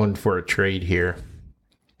 I'm going for a trade here.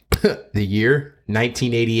 The year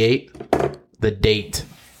 1988. The date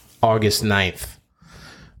August 9th.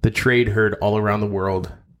 The trade heard all around the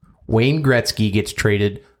world. Wayne Gretzky gets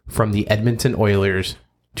traded from the Edmonton Oilers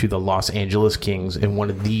to the Los Angeles Kings in one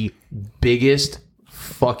of the biggest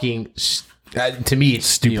fucking, to me, it's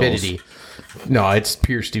stupidity. No, it's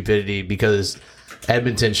pure stupidity because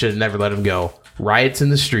Edmonton should have never let him go. Riots in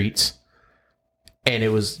the streets, and it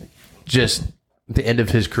was just the end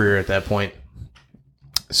of his career at that point.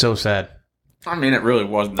 So sad. I mean, it really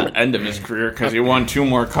wasn't the end of his career because he won two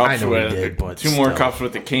more cups with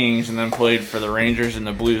the Kings, and then played for the Rangers and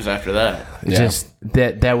the Blues after that. Yeah. Just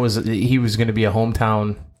that was he was going to be a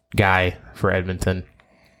hometown guy for Edmonton,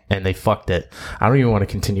 and they fucked it. I don't even want to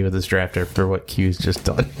continue with this draft after what Q's just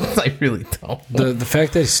done. I really don't. The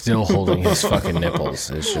fact that he's still holding his fucking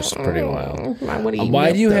nipples is just pretty wild.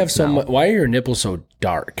 Why do you have so much? Why are your nipples so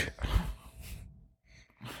dark?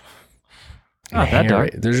 Not that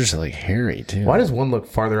dark. They're just like hairy too. Why does one look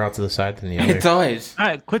farther out to the side than the other? It does. All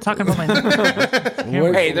right, quit talking about my nipples.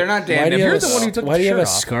 Hey, they're not damn. You're the one who took why do you have a off.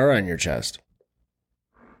 scar on your chest?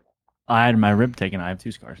 I had my rib taken. I have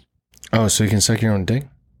 2 scars. Oh, so you can suck your own dick?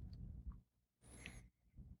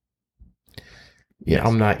 Yeah,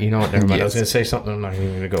 I'm not. You know what? Never mind. Yes. I was going to say something. I'm not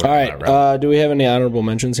even going to go. All right. Do we have any honorable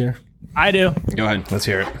mentions here? I do. Go ahead. Let's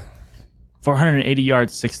hear it. 480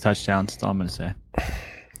 yards, 6 touchdowns. That's all I'm going to say.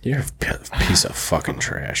 You're a piece of fucking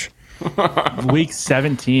trash. Week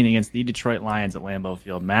 17 against the Detroit Lions at Lambeau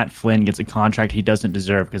Field. Matt Flynn gets a contract he doesn't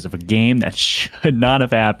deserve because of a game that should not have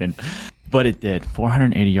happened, but it did.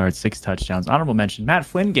 480 yards, 6 touchdowns. Honorable mention, Matt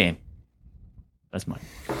Flynn game. That's mine.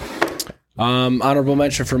 Honorable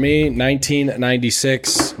mention for me,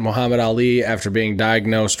 1996, Muhammad Ali, after being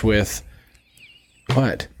diagnosed with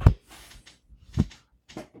what?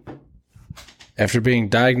 After being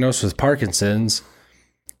diagnosed with Parkinson's,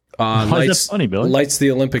 Why is that funny, Billy? lights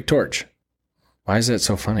the Olympic torch. Why is that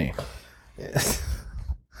so funny?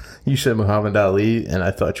 You said Muhammad Ali, and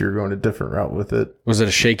I thought you were going a different route with it. Was it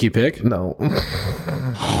a shaky pick? No.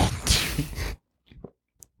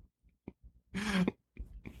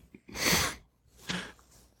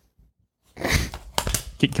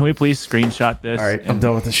 Can we please screenshot this? All right, I'm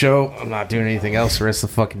done with the show. I'm not doing anything else the rest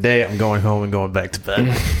of the fucking day. I'm going home and going back to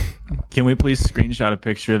bed. Can we please screenshot a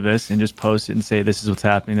picture of this and just post it and say this is what's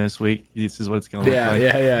happening this week? This is what it's going to look like.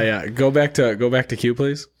 Yeah. Go back to Q,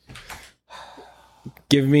 please.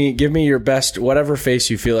 Give me your best, whatever face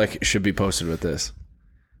you feel like should be posted with this.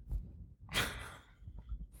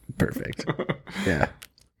 Perfect. Yeah.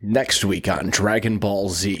 Next week on Dragon Ball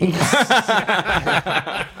Z. It's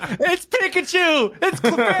Pikachu! It's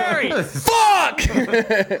Clefairy! Fuck!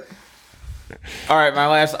 All right, my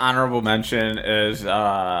last honorable mention is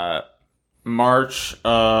March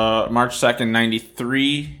 2nd,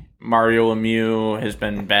 93. Mario Lemieux has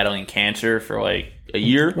been battling cancer for like a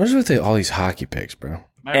year. What's with all these hockey picks, bro?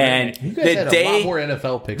 And You guys had a lot more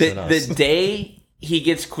NFL picks than us. the day he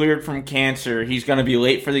gets cleared from cancer, he's going to be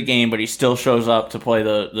late for the game, but he still shows up to play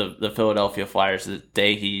the Philadelphia Flyers the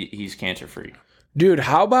day he's cancer free. Dude,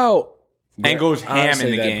 how about And goes ham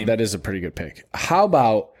honestly, in the game. That is a pretty good pick. How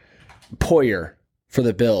about Poyer for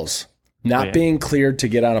the Bills not being cleared to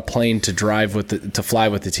get on a plane to fly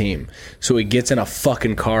with the team, so he gets in a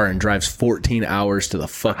fucking car and drives 14 hours to the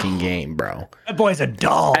fucking game, bro. That boy's a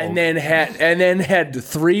dog. And then had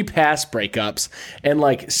 3 pass breakups and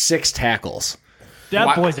like 6 tackles.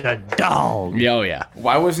 That boy's a dog. Oh yeah.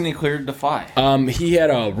 Why wasn't he cleared to fly? He had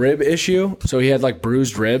a rib issue, so he had like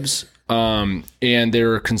bruised ribs. And they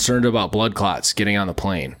were concerned about blood clots getting on the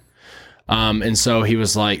plane. And so he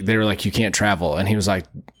was like, they were like, you can't travel. And he was like,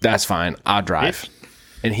 that's fine, I'll drive.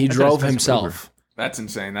 And he drove himself. That's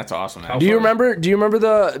insane. That's awesome. Do you remember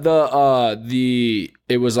the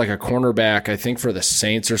it was like a cornerback, I think for the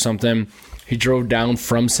Saints or something. He drove down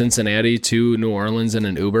from Cincinnati to New Orleans in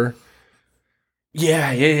an Uber.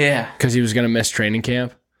 Yeah. Because he was going to miss training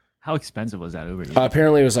camp. How expensive was that Uber?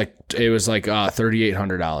 Apparently, it was like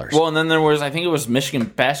 $3,800. Well, and then there was, I think it was Michigan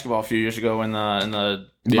basketball a few years ago in the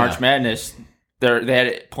March Madness. They had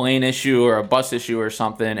a plane issue or a bus issue or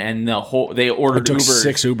something, and they ordered took Ubers.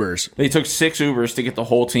 6 Ubers. They took 6 Ubers to get the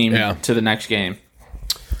whole team to the next game.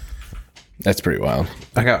 That's pretty wild.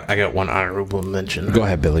 I got one honorable mention. Go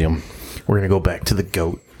ahead, Billiam. We're gonna go back to the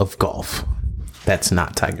GOAT of golf. That's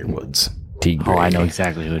not Tiger Woods. Oh, I know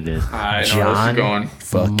exactly who it is. I know John going.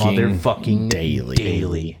 Motherfucking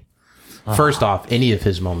Daly. First off, any of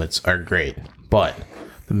his moments are great, but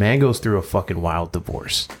the man goes through a fucking wild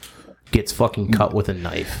divorce. Gets fucking cut with a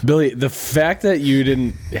knife. Billy, the fact that you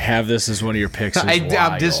didn't have this as one of your picks is wild.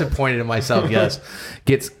 I'm disappointed in myself, yes.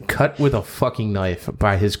 Gets cut with a fucking knife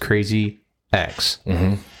by his crazy ex.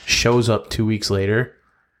 Mm-hmm. Shows up 2 weeks later.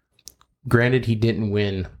 Granted, he didn't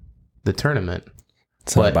win the tournament.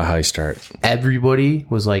 It's not about how you start. Everybody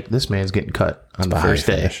was like, this man's getting cut on the first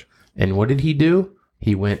day. And what did he do?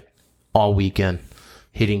 He went all weekend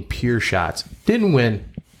hitting pure shots. Didn't win,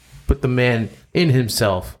 but the man in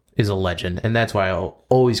himself is a legend. And that's why I'll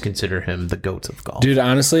always consider him the GOAT of golf. Dude,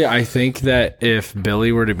 honestly, I think that if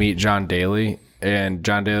Billy were to meet John Daly and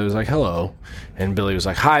John Daly was like, hello, and Billy was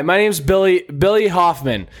like, hi, my name's Billy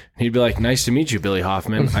Hoffman. He'd be like, nice to meet you, Billy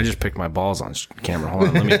Hoffman. I just picked my balls on camera. Hold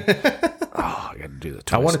on, let me... I got to do the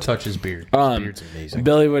twist. I want to touch his beard. His beard's amazing.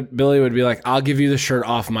 Billy would be like, I'll give you the shirt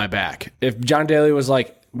off my back. If John Daly was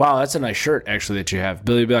like, wow, that's a nice shirt actually that you have,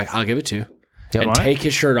 Billy would be like, I'll give it to you. Yep. And take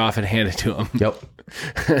his shirt off and hand it to him. Yep.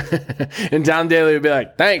 And John Daly would be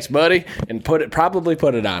like, thanks, buddy, and probably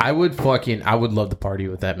put it on. I would love to party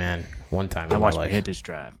with that man one time in my Watch life. me hit this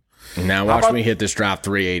drive. Now watch me hit this drop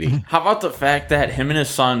 380. How about the fact that him and his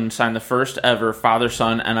son signed the first ever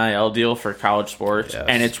father-son NIL deal for college sports,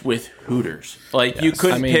 and it's with Hooters. Like, you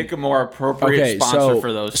couldn't pick a more appropriate sponsor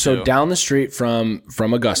for those two. So down the street from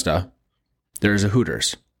Augusta, there's a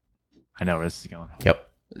Hooters. I know where this is going. Yep.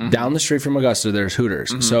 Mm-hmm. Down the street from Augusta, there's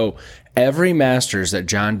Hooters. Mm-hmm. So every Masters that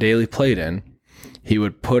John Daly played in, he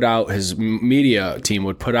would put out, his media team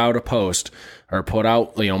would put out a post or put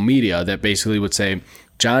out, media that basically would say,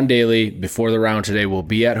 John Daly, before the round today, will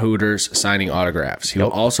be at Hooters signing autographs. He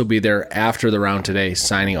will also be there after the round today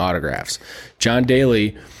signing autographs. John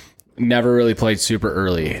Daly never really played super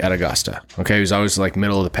early at Augusta. Okay, he was always like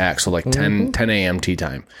middle of the pack, so like 10 a.m. tee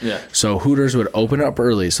time. Yeah. So Hooters would open up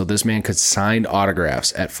early so this man could sign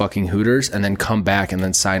autographs at fucking Hooters and then come back and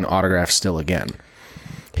then sign autographs still again.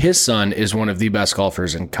 His son is one of the best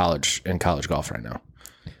golfers in college golf right now.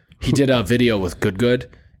 He did a video with Good.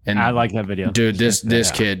 And I like that video. Dude,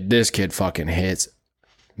 this kid fucking hits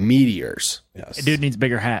meteors. Yes. Dude needs a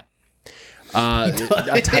bigger hat.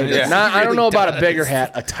 I don't know about a bigger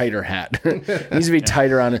hat, a tighter hat. Needs to be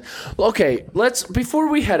tighter on it. Okay, before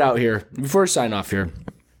we head out here, before we sign off here,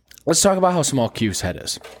 let's talk about how small Q's head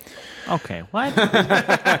is. Okay, what?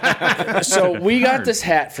 So we got this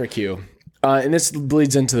hat for Q. And this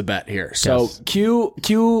bleeds into the bet here. So yes. Q,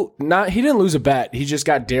 he didn't lose a bet. He just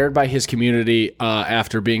got dared by his community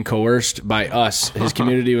after being coerced by us. His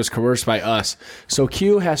community was coerced by us. So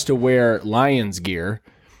Q has to wear Lions gear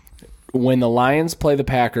when the Lions play the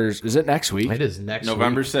Packers. Is it next week? It is next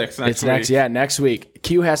November week. 6th. Next week.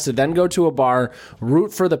 Q has to then go to a bar,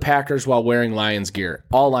 root for the Packers while wearing Lions gear.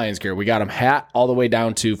 All Lions gear. We got him hat all the way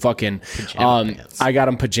down to fucking pajama pants. I got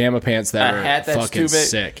him pajama pants that are fucking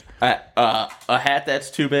sick. A hat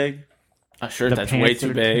that's too big, a shirt that's way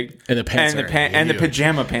too big, and the pants and the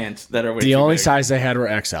pajama pants that are way too big. The only size they had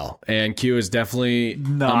were XL, and Q is definitely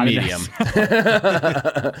a medium.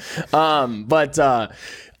 But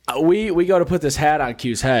we go to put this hat on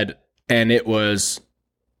Q's head, and it was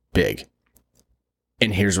big.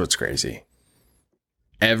 And here's what's crazy: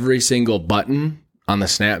 every single button on the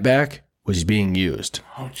snapback was being used.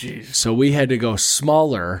 Oh, jeez. So we had to go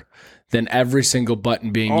smaller than every single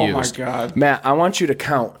button being used. Oh, my God. Matt, I want you to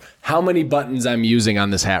count how many buttons I'm using on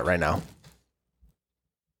this hat right now.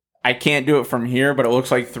 I can't do it from here, but it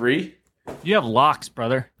looks like 3. You have locks,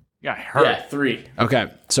 brother. You got hurt. Yeah, 3.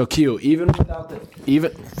 Okay, so Q,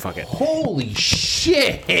 fuck it. Holy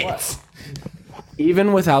shit. What?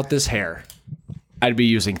 Even without this hair, I'd be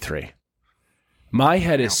using 3. My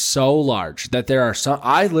head is so large that there are some.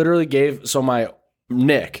 I literally gave my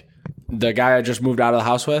Nick, the guy I just moved out of the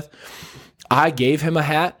house with, I gave him a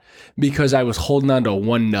hat because I was holding on to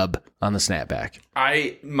one nub on the snapback.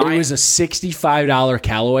 It was a $65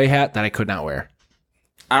 Callaway hat that I could not wear.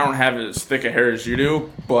 I don't have as thick a hair as you do,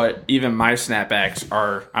 but even my snapbacks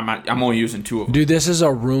are. I'm only using 2 of them. Dude, this is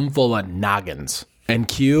a room full of noggins, and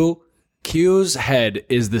Q's head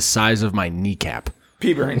is the size of my kneecap.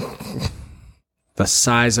 P-brain. The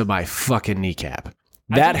size of my fucking kneecap.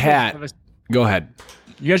 That hat. Go ahead.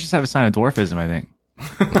 You guys just have a sign of dwarfism, I think.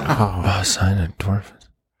 A sign of dwarfism.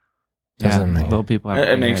 Doesn't make little people have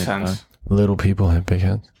It big makes heads, sense. Little people have big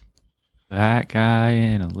heads. That guy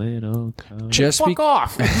in a little coat. Fuck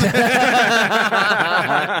off.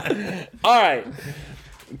 All right.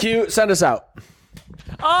 Q, send us out.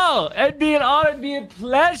 Oh, it'd be an honor, it'd be a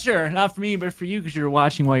pleasure. Not for me, but for you, because you're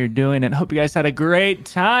watching while you're doing it. Hope you guys had a great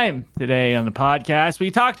time today on the podcast.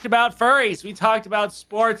 We talked about furries, we talked about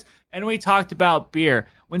sports, and we talked about beer.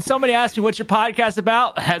 When somebody asks me what's your podcast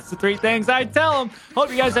about, that's the 3 things I tell them. Hope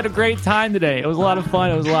you guys had a great time today. It was a lot of fun.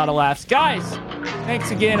 It was a lot of laughs. Guys,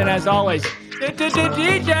 thanks again. And as always,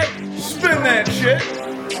 DJ, Spin that shit.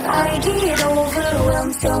 I get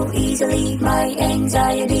overwhelmed so easily. My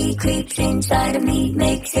anxiety creeps inside of me,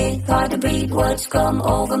 makes it hard to breathe. What's come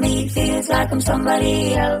over me feels like I'm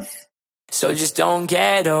somebody else. So just don't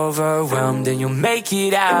get overwhelmed and you'll make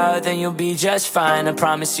it out, then you'll be just fine. I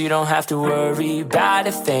promise you don't have to worry about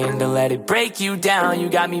a thing. Don't let it break you down, you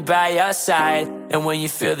got me by your side. And when you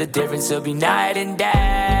feel the difference, it'll be night and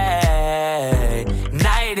day.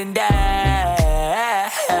 Night and day.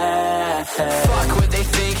 Fuck what they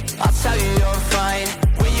think, I'll tell you you're fine.